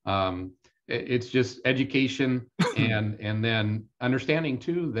yeah. It's just education and then understanding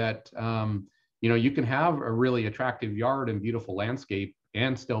too that you can have a really attractive yard and beautiful landscape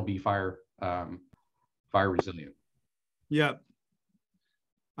and still be fire resilient. Yeah.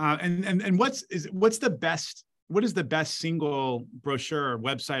 And what is the best single brochure or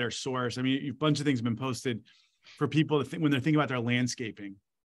website or source? I mean, a bunch of things have been posted for people to think when they're thinking about their landscaping.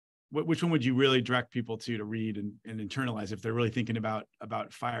 Which one would you really direct people to read and internalize if they're really thinking about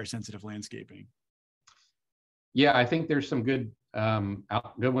fire sensitive landscaping? Yeah, I think there's some good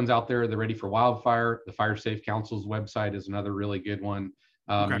ones out there. They're Ready for Wildfire. The Fire Safe Council's website is another really good one.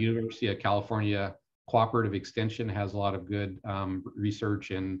 Okay. University of California Cooperative Extension has a lot of good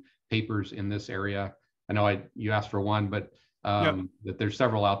research and papers in this area. I know you asked for one, but that there's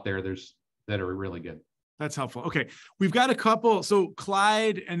several out there that are really good. That's helpful. Okay, we've got a couple. So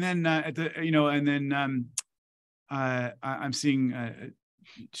Clyde, and then I'm seeing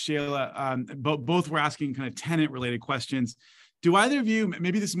Shayla. Both were asking kind of tenant-related questions. Do either of you?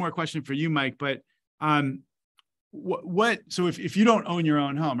 Maybe this is more a question for you, Mike. But what? So if you don't own your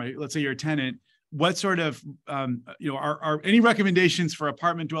own home, right? Let's say you're a tenant. What sort of are any recommendations for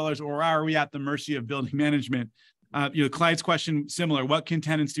apartment dwellers, or are we at the mercy of building management? Clyde's question, similar. What can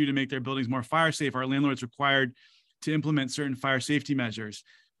tenants do to make their buildings more fire safe? Are landlords required to implement certain fire safety measures?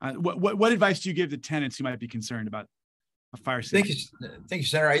 What advice do you give to tenants who might be concerned about a fire safety? Thank you,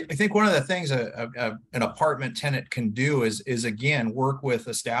 Senator. I think one of the things an apartment tenant can do is again work with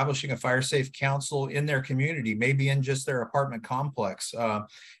establishing a fire safe council in their community, maybe in just their apartment complex.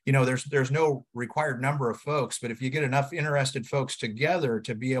 There's no required number of folks, but if you get enough interested folks together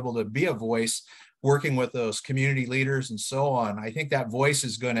to be able to be a voice, working with those community leaders and so on, I think that voice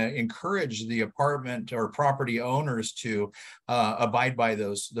is going to encourage the apartment or property owners to abide by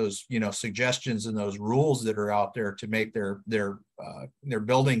those suggestions and those rules that are out there to make their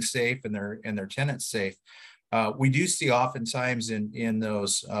buildings safe and their tenants safe. We do see oftentimes in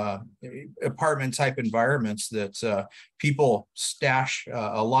those apartment type environments that people stash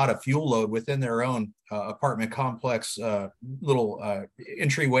a lot of fuel load within their own apartment complex, little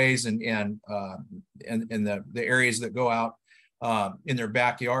entryways and the areas that go out in their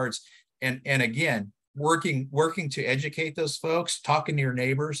backyards. And again, working to educate those folks, talking to your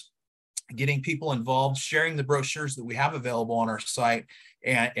neighbors, getting people involved, sharing the brochures that we have available on our site,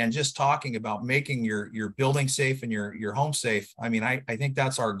 and just talking about making your building safe and your home safe. I mean, I think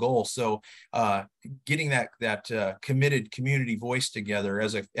that's our goal. So getting that committed community voice together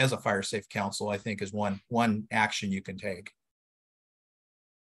as a fire safe council, I think is one action you can take.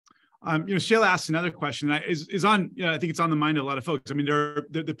 Shayla asked another question is on, I think it's on the mind of a lot of folks. I mean,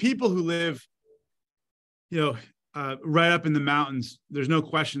 the people who live, right up in the mountains, there's no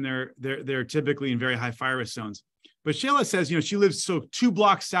question they're typically in very high fire risk zones. But Shayla says, she lives 2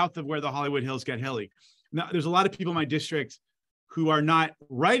 blocks south of where the Hollywood Hills get hilly. Now, there's a lot of people in my district who are not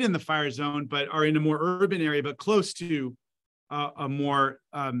right in the fire zone, but are in a more urban area, but close to a more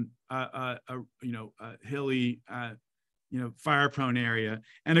hilly, fire-prone area.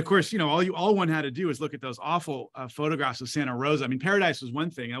 And of course, all one had to do is look at those awful photographs of Santa Rosa. I mean, Paradise was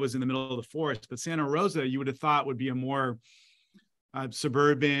one thing; I was in the middle of the forest, but Santa Rosa, you would have thought would be a more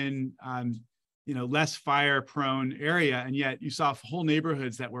suburban, less fire-prone area, and yet you saw whole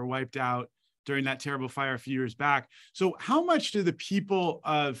neighborhoods that were wiped out during that terrible fire a few years back. So, how much do the people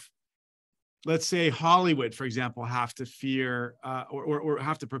of, let's say, Hollywood, for example, have to fear or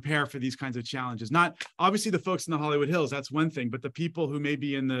have to prepare for these kinds of challenges? Not obviously the folks in the Hollywood Hills, that's one thing, but the people who may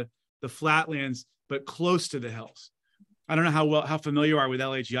be in the flatlands but close to the hills. I don't know how familiar you are with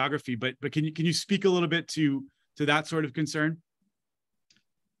LA geography, but can you speak a little bit to that sort of concern?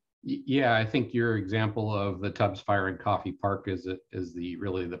 Yeah, I think your example of the Tubbs Fire in Coffee Park is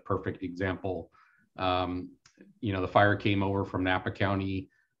really the perfect example. The fire came over from Napa County,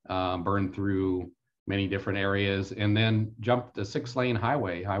 burned through many different areas, and then jumped the 6-lane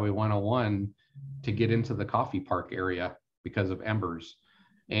highway, Highway 101, to get into the Coffee Park area because of embers.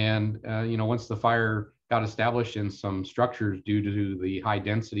 And once the fire got established in some structures due to the high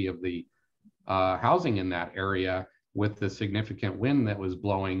density of the housing in that area, with the significant wind that was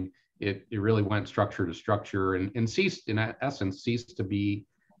blowing, it really went structure to structure and ceased, in essence, to be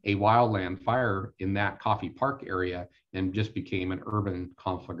a wildland fire in that Coffee Park area and just became an urban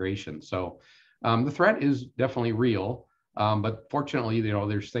conflagration. So the threat is definitely real. But fortunately,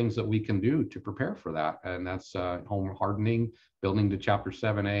 there's things that we can do to prepare for that. And that's home hardening, building to Chapter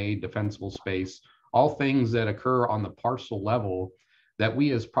 7A, defensible space, all things that occur on the parcel level that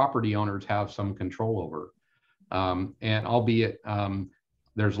we as property owners have some control over. And albeit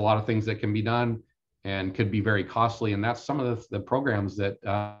there's a lot of things that can be done and could be very costly. And that's some of the programs that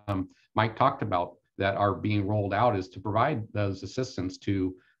Mike talked about that are being rolled out, is to provide those assistance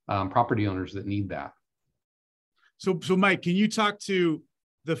to property owners that need that. So Mike, can you talk to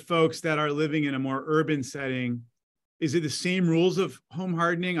the folks that are living in a more urban setting? Is it the same rules of home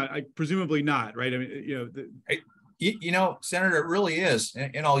hardening? I presumably not, right? I mean, Senator, it really is.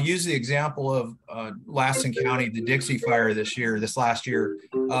 And I'll use the example of Lassen County, the Dixie fire this last year.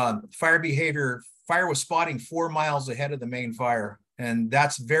 Fire was spotting 4 miles ahead of the main fire. And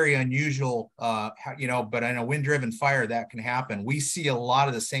that's very unusual, but in a wind-driven fire, that can happen. We see a lot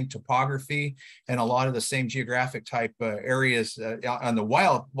of the same topography and a lot of the same geographic type areas on the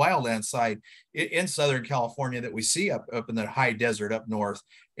wildland side in Southern California that we see up in the high desert up north.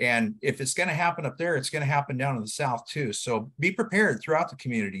 And if it's going to happen up there, it's going to happen down in the south too. So be prepared throughout the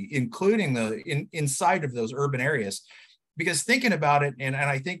community, including inside of those urban areas. Because thinking about it, and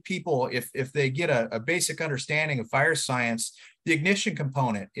I think people, if they get a basic understanding of fire science, the ignition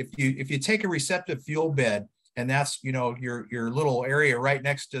component, if you take a receptive fuel bed, and that's your little area right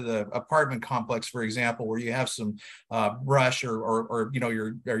next to the apartment complex, for example, where you have some brush or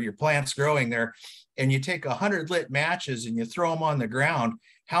your plants growing there, and you take 100 lit matches and you throw them on the ground,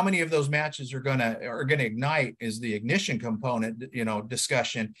 how many of those matches are gonna ignite is the ignition component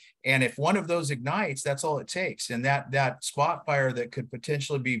discussion. And if one of those ignites, that's all it takes. And that spot fire that could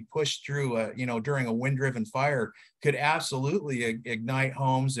potentially be pushed through during a wind-driven fire could absolutely ignite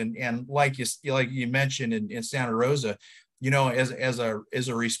homes. And like you mentioned in Santa Rosa, as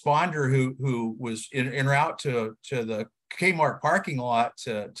a responder who was en route to the Kmart parking lot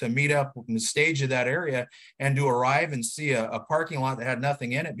to meet up in the stage of that area, and to arrive and see a parking lot that had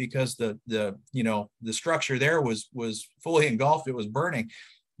nothing in it because the structure there was fully engulfed, it was burning.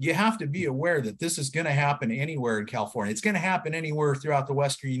 You have to be aware that this is going to happen anywhere in California. It's going to happen anywhere throughout the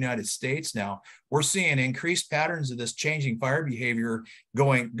Western United States now. We're seeing increased patterns of this changing fire behavior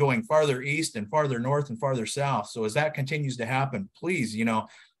going farther east and farther north and farther south. So as that continues to happen, please,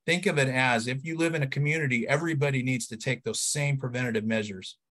 think of it as, if you live in a community, everybody needs to take those same preventative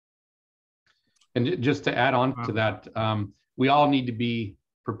measures. And just to add on to that, we all need to be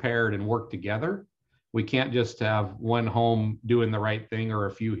prepared and work together. We can't just have one home doing the right thing or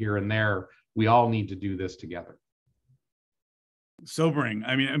a few here and there. We all need to do this together. Sobering.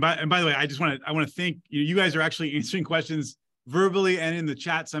 I mean, and by the way, I want to thank you. You guys are actually answering questions verbally and in the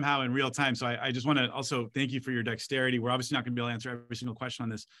chat somehow in real time. So I just want to also thank you for your dexterity. We're obviously not going to be able to answer every single question on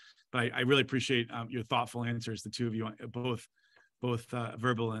this, but I really appreciate your thoughtful answers, the two of you, both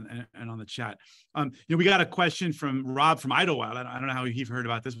verbal and on the chat. We got a question from Rob from Idlewild. I don't know how you've heard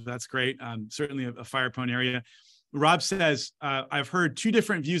about this, but that's great. Certainly a fire-prone area. Rob says, I've heard two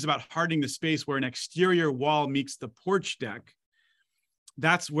different views about hardening the space where an exterior wall meets the porch deck.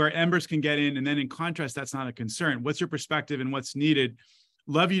 That's where embers can get in. And then in contrast, that's not a concern. What's your perspective and what's needed?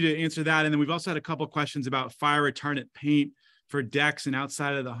 Love you to answer that. And then we've also had a couple of questions about fire retardant paint for decks and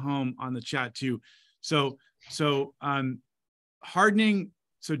outside of the home on the chat too. So hardening,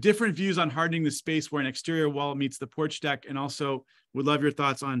 so different views on hardening the space where an exterior wall meets the porch deck. And also would love your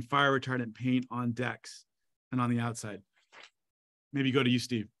thoughts on fire retardant paint on decks and on the outside. Maybe go to you,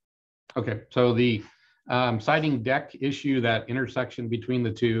 Steve. Okay, so the siding deck issue, that intersection between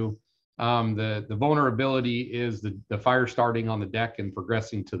the two, the vulnerability is the fire starting on the deck and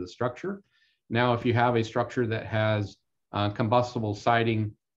progressing to the structure. Now, if you have a structure that has combustible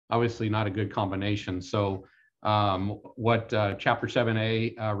siding, obviously not a good combination. So what Chapter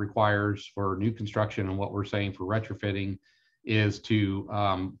 7A requires for new construction, and what we're saying for retrofitting, is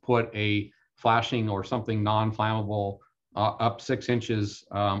to put a flashing or something non-flammable up 6 inches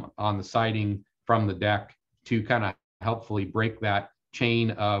on the siding from the deck to kind of helpfully break that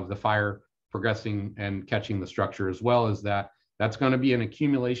chain of the fire progressing and catching the structure, as well as that's going to be an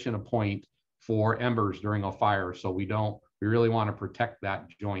accumulation of point for embers during a fire. So we really want to protect that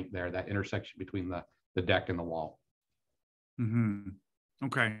joint there, that intersection between the deck and the wall. Mm-hmm.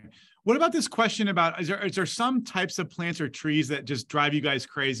 Okay. What about this question about, is there some types of plants or trees that just drive you guys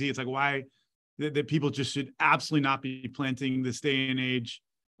crazy? It's like, why that people just should absolutely not be planting this day and age,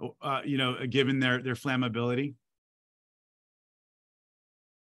 given their flammability?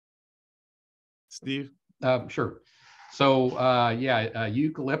 Steve? Sure. So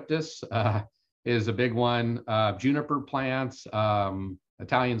eucalyptus is a big one. Juniper plants,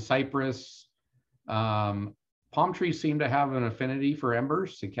 Italian cypress, palm trees seem to have an affinity for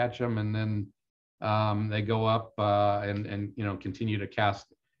embers to catch them, and then they go up and continue to cast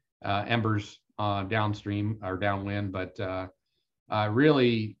embers downstream or downwind. But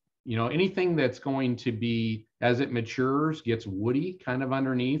really, anything that's going to be, as it matures, gets woody kind of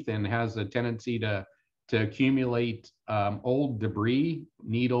underneath and has a tendency to accumulate old debris,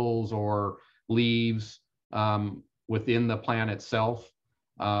 needles or leaves within the plant itself.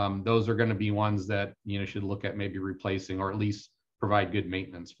 Those are going to be ones that should look at maybe replacing, or at least provide good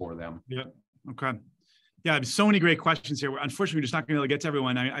maintenance for them. Yeah. Okay. Yeah, so many great questions here. Unfortunately, we're just not going to be able to get to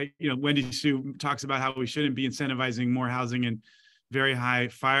everyone. Wendy Sue talks about how we shouldn't be incentivizing more housing in very high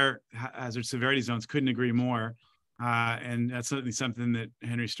fire hazard severity zones. Couldn't agree more. And that's certainly something that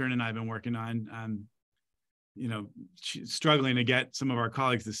Henry Stern and I have been working on. Struggling to get some of our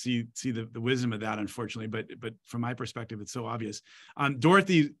colleagues to see the wisdom of that, unfortunately. But from my perspective, it's so obvious.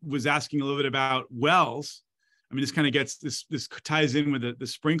 Dorothy was asking a little bit about wells. I mean, this kind of gets this ties in with the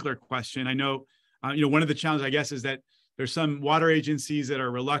sprinkler question. I know, one of the challenges, I guess, is that there's some water agencies that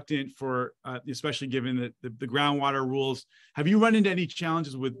are reluctant for, especially given the groundwater rules. Have you run into any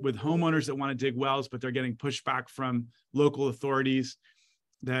challenges with homeowners that want to dig wells, but they're getting pushback from local authorities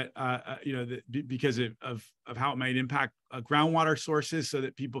that, because of how it might impact groundwater sources, so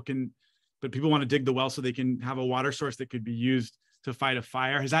that people want to dig the well so they can have a water source that could be used to fight a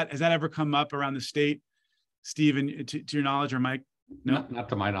fire? Has that ever come up around the state, Steve, and to your knowledge, or Mike? No, not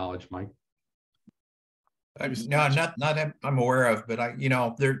to my knowledge, Mike. No, not I'm aware of, but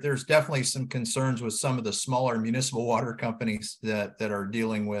there's definitely some concerns with some of the smaller municipal water companies that are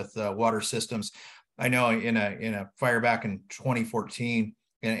dealing with water systems. I know in a fire back in 2014,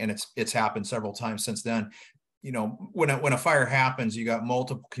 and it's happened several times since then. When a fire happens, you got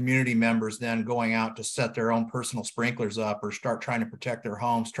multiple community members then going out to set their own personal sprinklers up, or start trying to protect their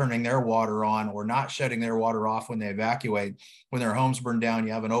homes, turning their water on, or not shutting their water off when they evacuate. When their homes burn down,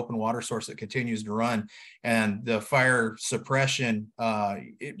 you have an open water source that continues to run, and the fire suppression,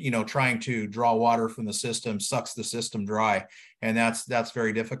 trying to draw water from the system sucks the system dry. And that's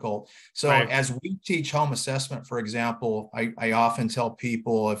very difficult. So right. As we teach home assessment, for example, I often tell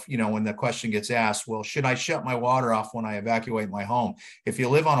people, if when the question gets asked, well, should I shut my water off when I evacuate my home? If you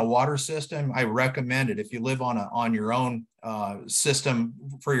live on a water system, I recommend it. If you live on your own system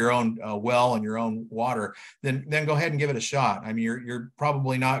for your own well and your own water, then go ahead and give it a shot. I mean, you're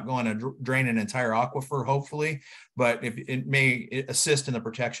probably not going to drain an entire aquifer, hopefully, but if it may assist in the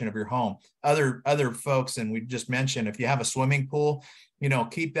protection of your home. Other folks, and we just mentioned, if you have a swimming pool,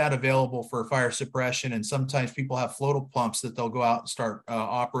 keep that available for fire suppression. And sometimes people have floatal pumps that they'll go out and start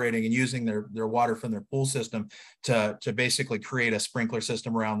operating and using their water from their pool system to basically create a sprinkler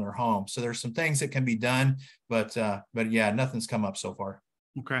system around their home. So there's some things that can be done, but yeah, nothing's come up so far.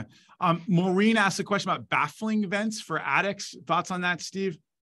 Okay. Maureen asked a question about baffling vents for attics. Thoughts on that, Steve?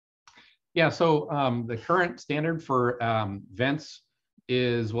 Yeah, so the current standard for vents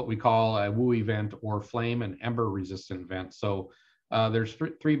is what we call a WUI vent, or flame and ember resistant vent. So there's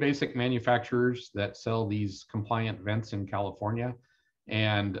three basic manufacturers that sell these compliant vents in California,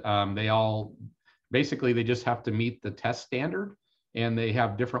 and they all basically, they just have to meet the test standard, and they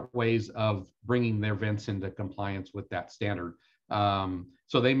have different ways of bringing their vents into compliance with that standard.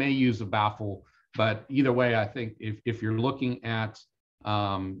 So they may use a baffle, but either way, I think if you're looking at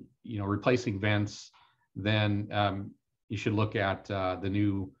replacing vents, then you should look at the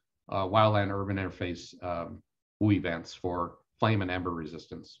new wildland urban interface WUI vents for flame and ember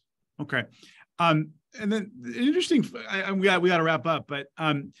resistance. Okay. And then interesting, we got to wrap up, but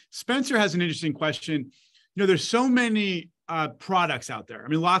Spencer has an interesting question. There's so many products out there. I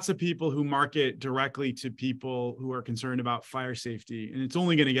mean, lots of people who market directly to people who are concerned about fire safety, and it's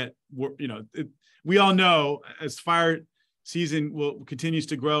only going to get, we all know as fire season continues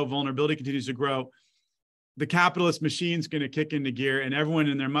to grow, vulnerability continues to grow, the capitalist machine's going to kick into gear, and everyone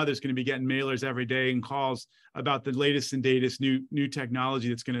and their mother's going to be getting mailers every day and calls about the latest and greatest new technology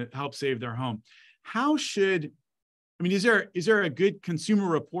that's going to help save their home. Is there a good Consumer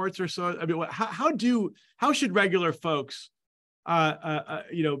Reports or so? I mean, how should regular folks,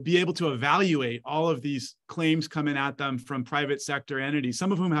 be able to evaluate all of these claims coming at them from private sector entities,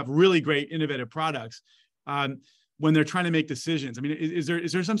 some of whom have really great innovative products, when they're trying to make decisions? I mean, is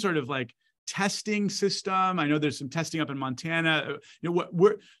there some sort of like testing system? I know there's some testing up in Montana.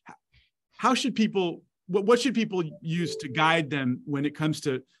 What should people use to guide them when it comes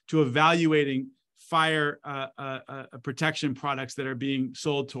to evaluating fire protection products that are being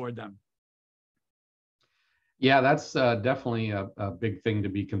sold toward them? Yeah, that's definitely a big thing to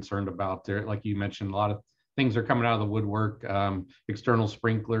be concerned about there. Like you mentioned, a lot of things are coming out of the woodwork. External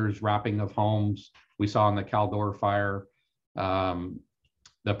sprinklers, wrapping of homes. We saw in the Caldor fire, the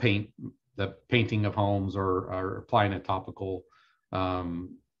painting of homes, or applying a topical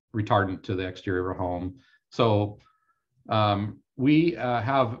retardant to the exterior of a home. So we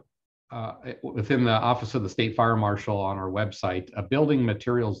have within the Office of the State Fire Marshal on our website a building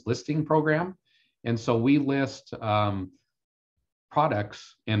materials listing program. And so we list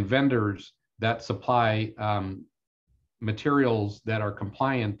products and vendors that supply materials that are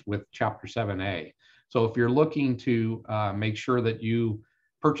compliant with Chapter 7A. So if you're looking to make sure that you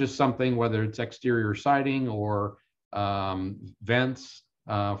purchase something, whether it's exterior siding or vents,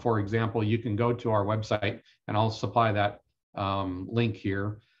 for example, you can go to our website, and I'll supply that link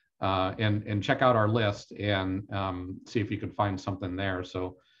here, and check out our list and see if you can find something there.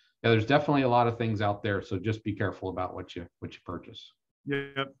 So yeah, there's definitely a lot of things out there. So just be careful about what you purchase.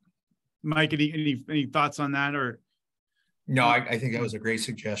 Yep. Mike, any thoughts on that? Or no, I think that was a great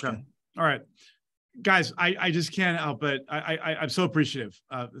suggestion. Okay. All right, guys, I just can't help but I'm so appreciative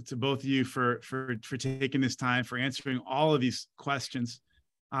to both of you for taking this time, for answering all of these questions.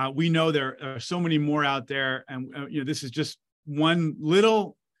 We know there are so many more out there, and this is just one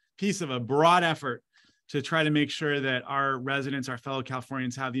little piece of a broad effort to try to make sure that our residents, our fellow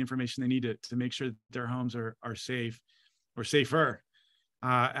Californians, have the information they need to make sure that their homes are safe or safer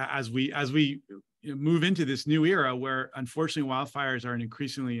as we move into this new era where, unfortunately, wildfires are an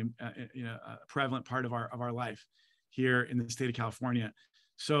increasingly prevalent part of our life here in the state of California.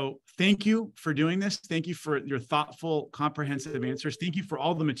 So thank you for doing this. Thank you for your thoughtful, comprehensive answers. Thank you for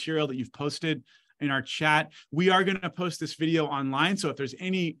all the material that you've posted in our chat. We are going to post this video online. So if there's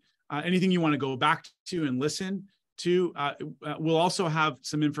anything you want to go back to and listen to, we'll also have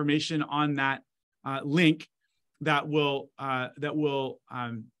some information on that link that will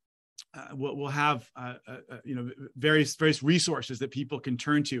have various resources that people can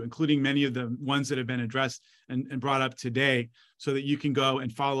turn to, including many of the ones that have been addressed and brought up today, so that you can go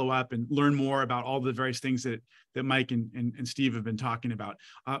and follow up and learn more about all the various things that Mike and Steve have been talking about.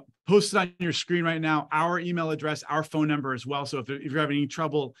 Posted on your screen right now, our email address, our phone number as well. So if you're having any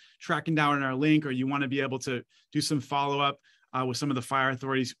trouble tracking down our link, or you want to be able to do some follow-up with some of the fire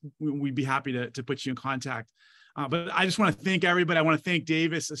authorities, we'd be happy to put you in contact. But I just want to thank everybody. I want to thank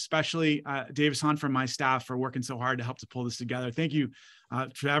Davis, especially Davis Hahn from my staff, for working so hard to help to pull this together. Thank you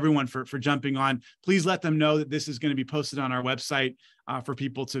to everyone for jumping on. Please let them know that this is going to be posted on our website for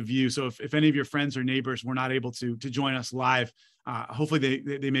people to view. So if any of your friends or neighbors were not able to join us live, hopefully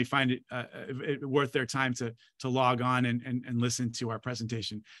they may find it worth their time to log on and listen to our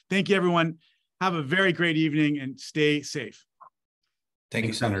presentation. Thank you, everyone. Have a very great evening and stay safe. Thank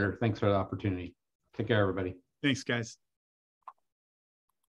you, Senator. Thanks for the opportunity. Take care, everybody. Thanks, guys.